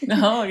college.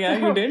 Oh, yeah,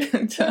 you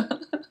did.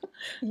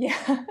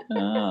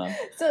 Yeah.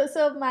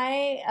 So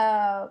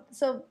my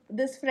so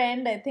this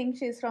friend, I think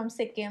she's from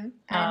Sikkim,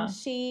 and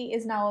she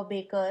is now a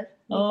baker.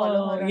 We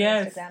follow her on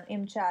Instagram,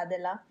 Imcha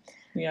Adila.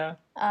 Yeah.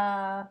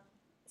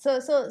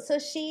 So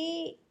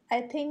she,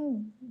 I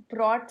think,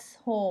 brought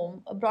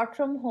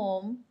from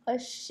home a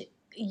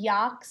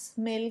yak's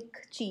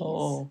milk cheese,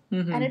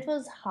 and it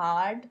was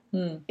hard.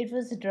 It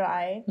was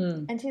dry,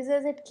 and she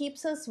says it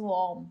keeps us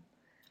warm.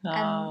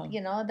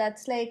 And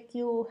that's like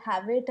you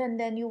have it and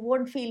then you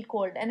won't feel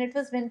cold, and it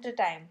was winter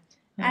time.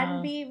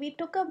 And we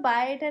took a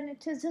bite and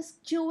it was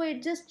just chew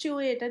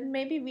it, and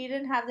maybe we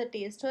didn't have the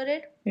taste for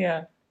it.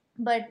 Yeah.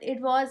 But it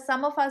was,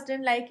 some of us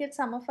didn't like it,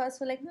 some of us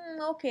were like,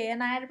 okay.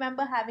 And I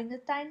remember having a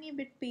tiny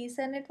bit piece,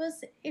 and it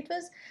was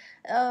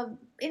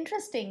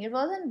interesting. It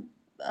wasn't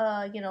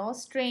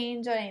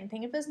strange or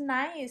anything. It was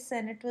nice,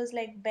 and it was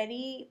like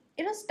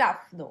it was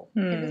tough though.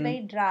 It was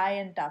very dry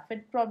and tough.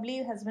 It probably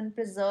has been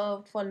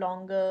preserved for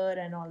longer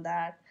and all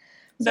that.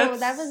 So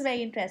that was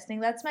very interesting.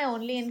 That's my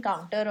only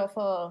encounter of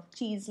a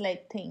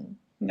cheese-like thing.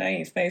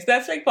 Nice.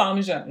 That's like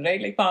Parmesan,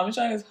 right? Like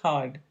Parmesan is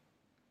hard.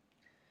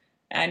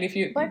 And if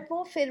you... But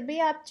वो फिर भी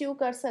आप chew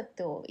कर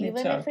सकते हो.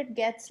 Even if it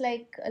gets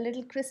like a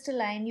little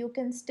crystalline, you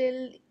can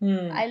still...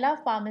 I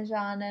love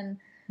Parmesan and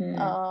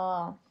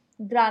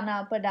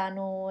Grana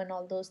Padano and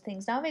all those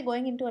things. Now we're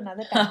going into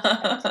another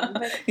tangent actually.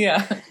 But...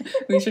 yeah,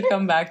 we should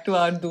come back to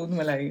our Doodh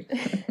Malai.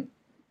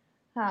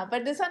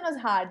 But this one was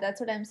hard. That's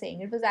what I'm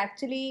saying. It was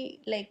actually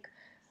like...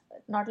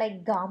 not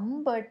like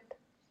gum, but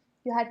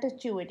you had to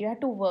chew it. You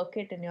had to work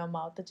it in your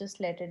mouth to just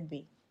let it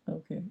be.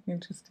 Okay,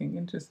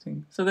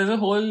 interesting. So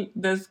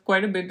there's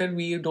quite a bit that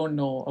we don't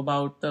know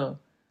about the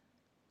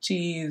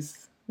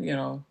cheese,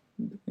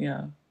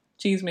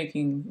 cheese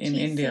making in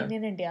India.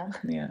 In India.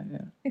 Yeah.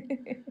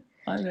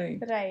 All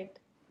right. Right.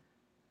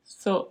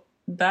 So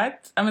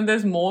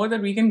there's more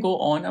that we can go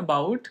on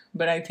about,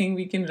 but I think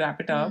we can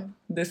wrap it up.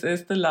 This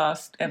is the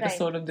last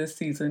episode of this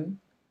season.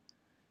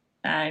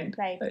 And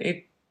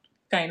it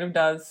kind of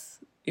does,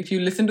 if you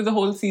listen to the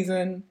whole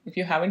season, if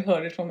you haven't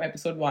heard it from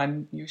episode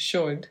 1, you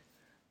should,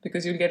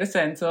 because you'll get a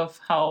sense of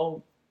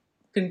how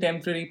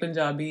contemporary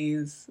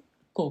Punjabis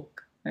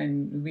cook,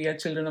 and we are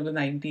children of the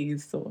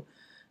 90s, so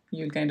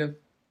you'll kind of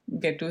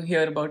get to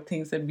hear about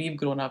things that we've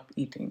grown up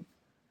eating.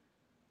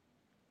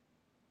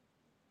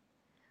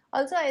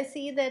 Also, I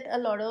see that a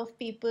lot of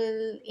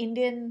people,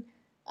 Indian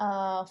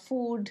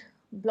food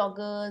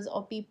bloggers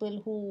or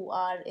people who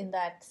are in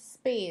that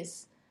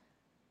space,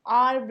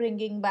 are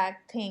bringing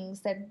back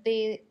things that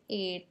they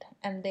ate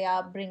and they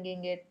are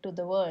bringing it to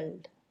the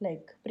world.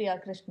 Like Priya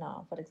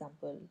Krishna, for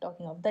example,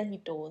 talking of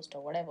dahi toast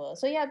or whatever.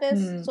 So yeah,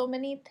 there's so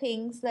many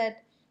things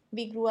that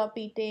we grew up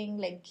eating,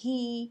 like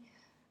ghee,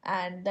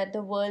 and that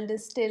the world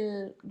is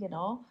still,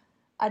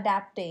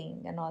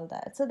 adapting and all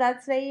that. So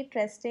that's very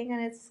interesting,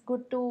 and it's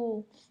good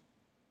to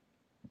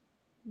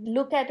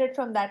look at it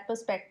from that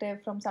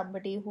perspective, from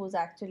somebody who's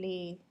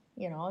actually,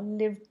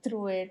 lived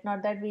through it.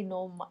 Not that we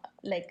know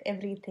like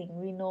everything.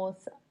 We know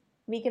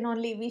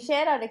we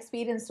share our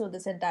experience through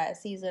this entire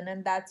season,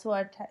 and that's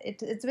what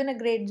it's been a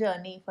great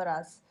journey for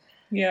us.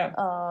 Yeah.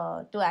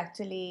 To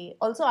actually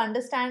also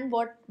understand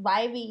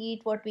why we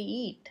eat what we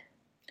eat,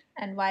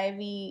 and why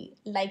we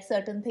like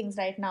certain things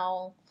right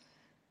now,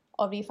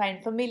 or we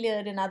find familiar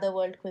in other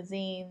world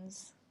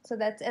cuisines. So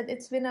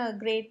it's been a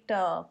great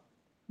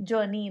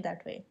journey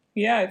that way.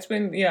 Yeah, it's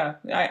been,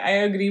 I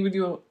agree with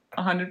you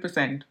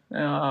 100%.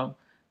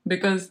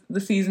 Because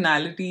the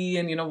seasonality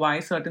and, why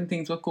certain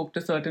things were cooked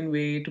a certain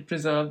way to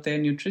preserve their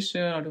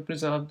nutrition or to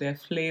preserve their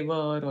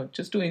flavor or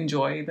just to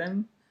enjoy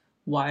them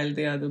while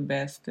they are the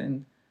best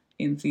and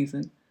in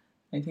season.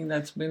 I think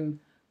that's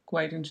been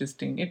quite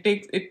interesting.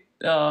 It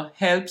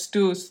helps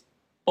to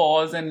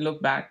pause and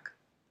look back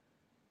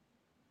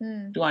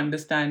to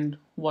understand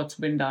what's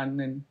been done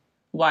and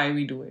why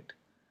we do it.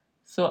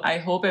 So I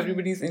hope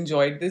everybody's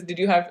enjoyed this. Did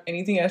you have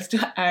anything else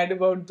to add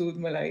about Doodh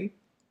Malai?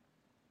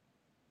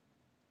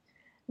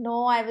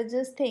 No, I was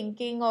just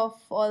thinking of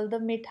all the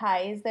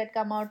mithais that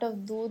come out of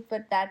doodh,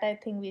 but that I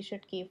think we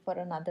should keep for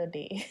another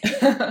day.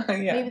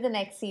 Maybe the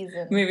next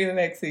season.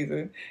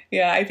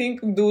 Yeah, I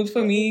think doodh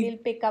for me... We'll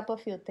pick up a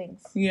few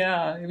things.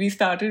 Yeah, we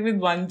started with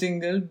one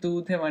jingle,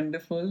 Doodh Hai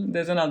Wonderful.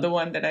 There's another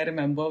one that I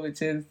remember,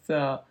 which is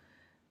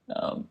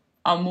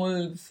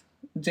Amul's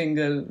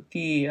jingle,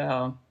 ki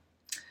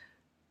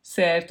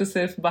Sair to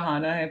sirf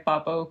bahana hai,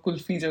 Papa ko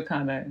kulfi jo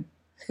khana hai.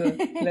 So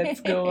let's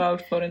go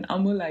out for an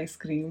Amul ice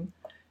cream.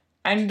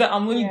 And the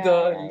Amul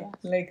girl,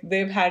 like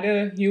they've had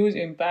a huge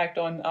impact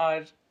on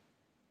our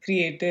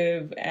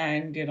creative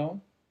and, they've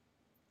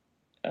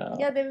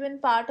been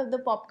part of the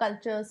pop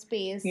culture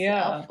space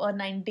of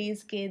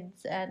 90s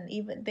kids, and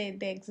even they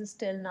exist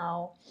till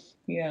now.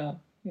 Yeah.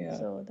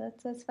 So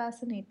that's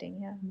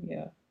fascinating,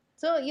 Yeah.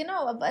 So,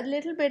 a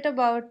little bit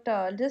about,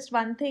 just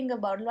one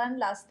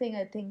last thing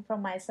I think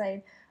from my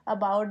side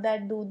about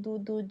that Doodh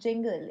Doodh Doodh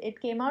jingle.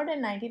 It came out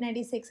in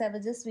 1996, I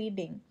was just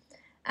reading.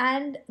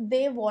 And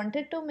they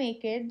wanted to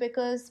make it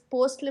because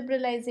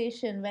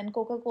post-liberalization, when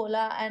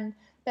Coca-Cola and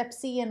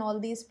Pepsi and all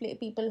these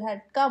people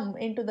had come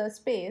into the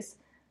space,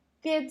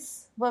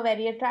 kids were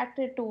very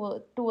attracted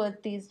towards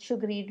these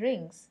sugary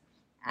drinks.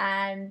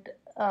 And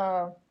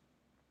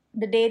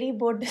the dairy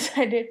board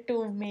decided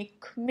to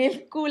make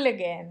milk cool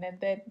again.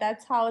 And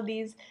that's how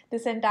this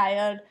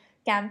entire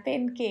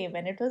campaign came.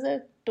 And it was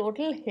a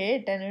total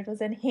hit, and it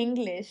was in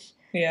English.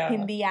 Yeah.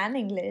 Hindi and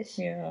English.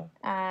 Yeah.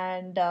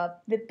 And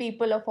with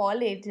people of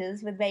all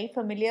ages, with very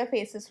familiar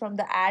faces from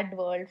the ad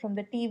world, from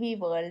the TV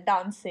world,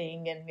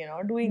 dancing and,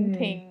 doing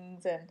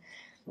things. And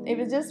it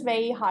was just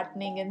very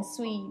heartening and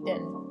sweet,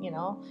 and,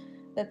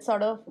 that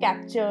sort of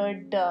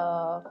captured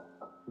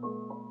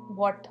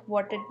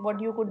what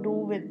you could do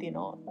with,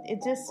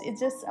 it's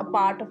just a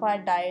part of our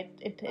diet.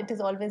 It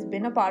has always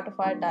been a part of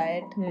our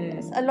diet.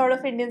 A lot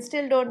of Indians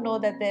still don't know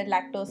that they're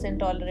lactose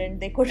intolerant.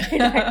 They could be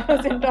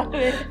lactose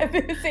intolerant at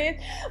this age,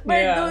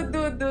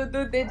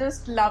 but they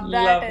just love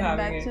that, and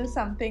that's just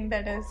something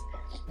that is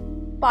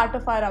part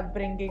of our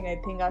upbringing, I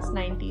think, us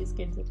 90s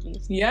kids at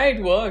least. Yeah,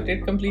 it worked.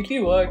 It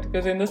completely worked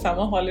because in the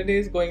summer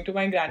holidays, going to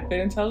my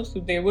grandparents' house,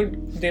 they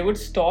would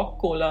stock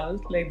colas.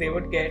 Like they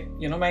would get,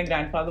 my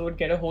grandfather would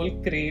get a whole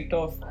crate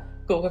of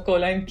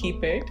Coca-Cola and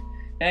keep it.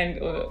 And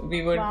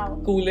we would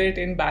cool it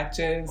in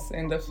batches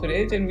in the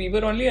fridge. And we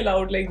were only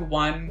allowed like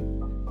one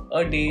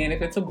a day. And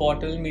if it's a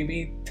bottle,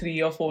 maybe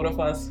 3 or 4 of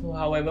us,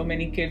 however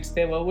many kids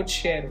there were, would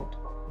share it.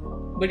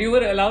 But you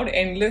were allowed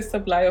endless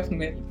supply of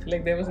milk.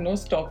 Like there was no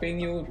stopping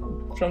you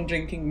from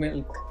drinking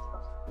milk,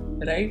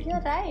 right?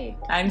 You're right.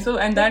 And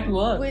that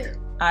worked.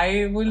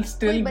 I will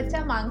still. कोई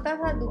बच्चा मांगता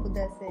था दूध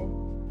ऐसे?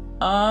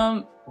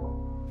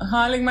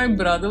 Like my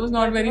brother was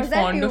not very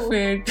fond of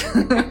it.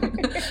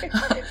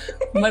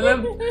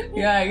 मतलब,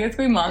 yeah, I guess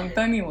कोई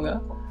मांगता नहीं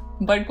होगा.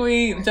 But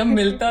कोई जब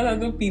मिलता था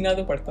तो पीना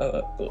तो पड़ता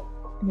था तो.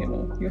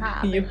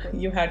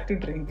 You had to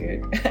drink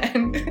it.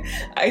 And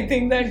I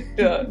think that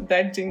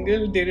that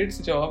jingle did its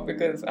job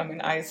because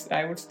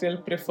I would still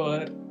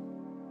prefer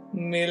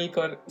milk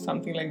or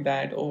something like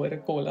that over a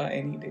cola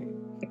any day.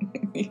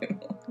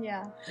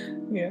 Yeah.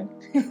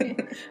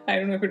 I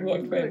don't know if it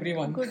worked for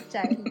everyone. Good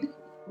child.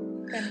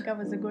 Kanika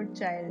was a good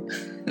child.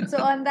 So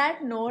on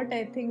that note,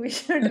 I think we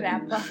should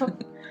wrap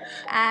up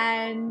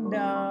and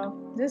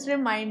just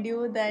remind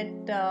you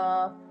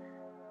that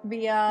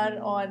we are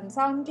on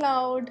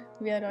SoundCloud,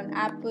 we are on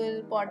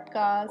Apple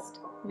Podcast,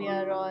 we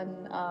are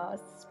on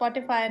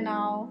Spotify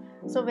now.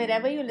 So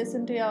wherever you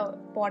listen to your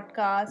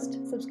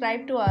podcast,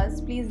 subscribe to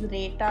us, please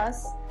rate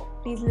us,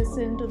 please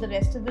listen to the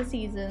rest of the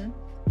season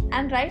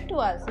and write to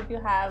us if you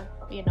have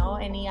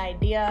any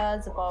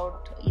ideas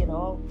about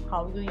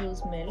how you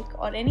use milk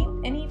or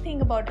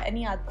anything about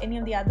any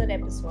of the other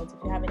episodes.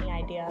 If you have any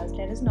ideas,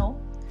 let us know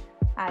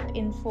at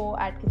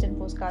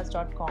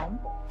info@kitchenpostcards.com.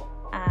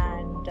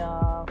 And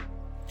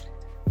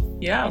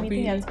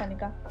anything else,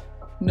 Kanika?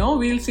 No,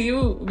 we'll see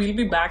you. We'll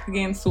be back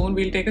again soon.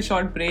 We'll take a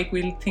short break.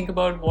 We'll think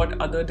about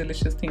what other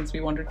delicious things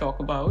we want to talk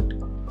about.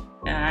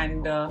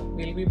 And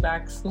we'll be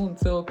back soon.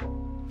 So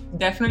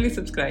definitely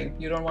subscribe.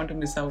 You don't want to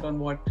miss out on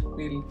what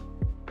we'll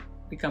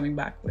be coming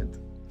back with.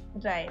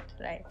 Right.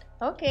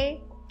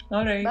 Okay.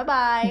 All right.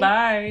 Bye-bye.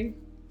 Bye.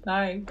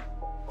 Bye.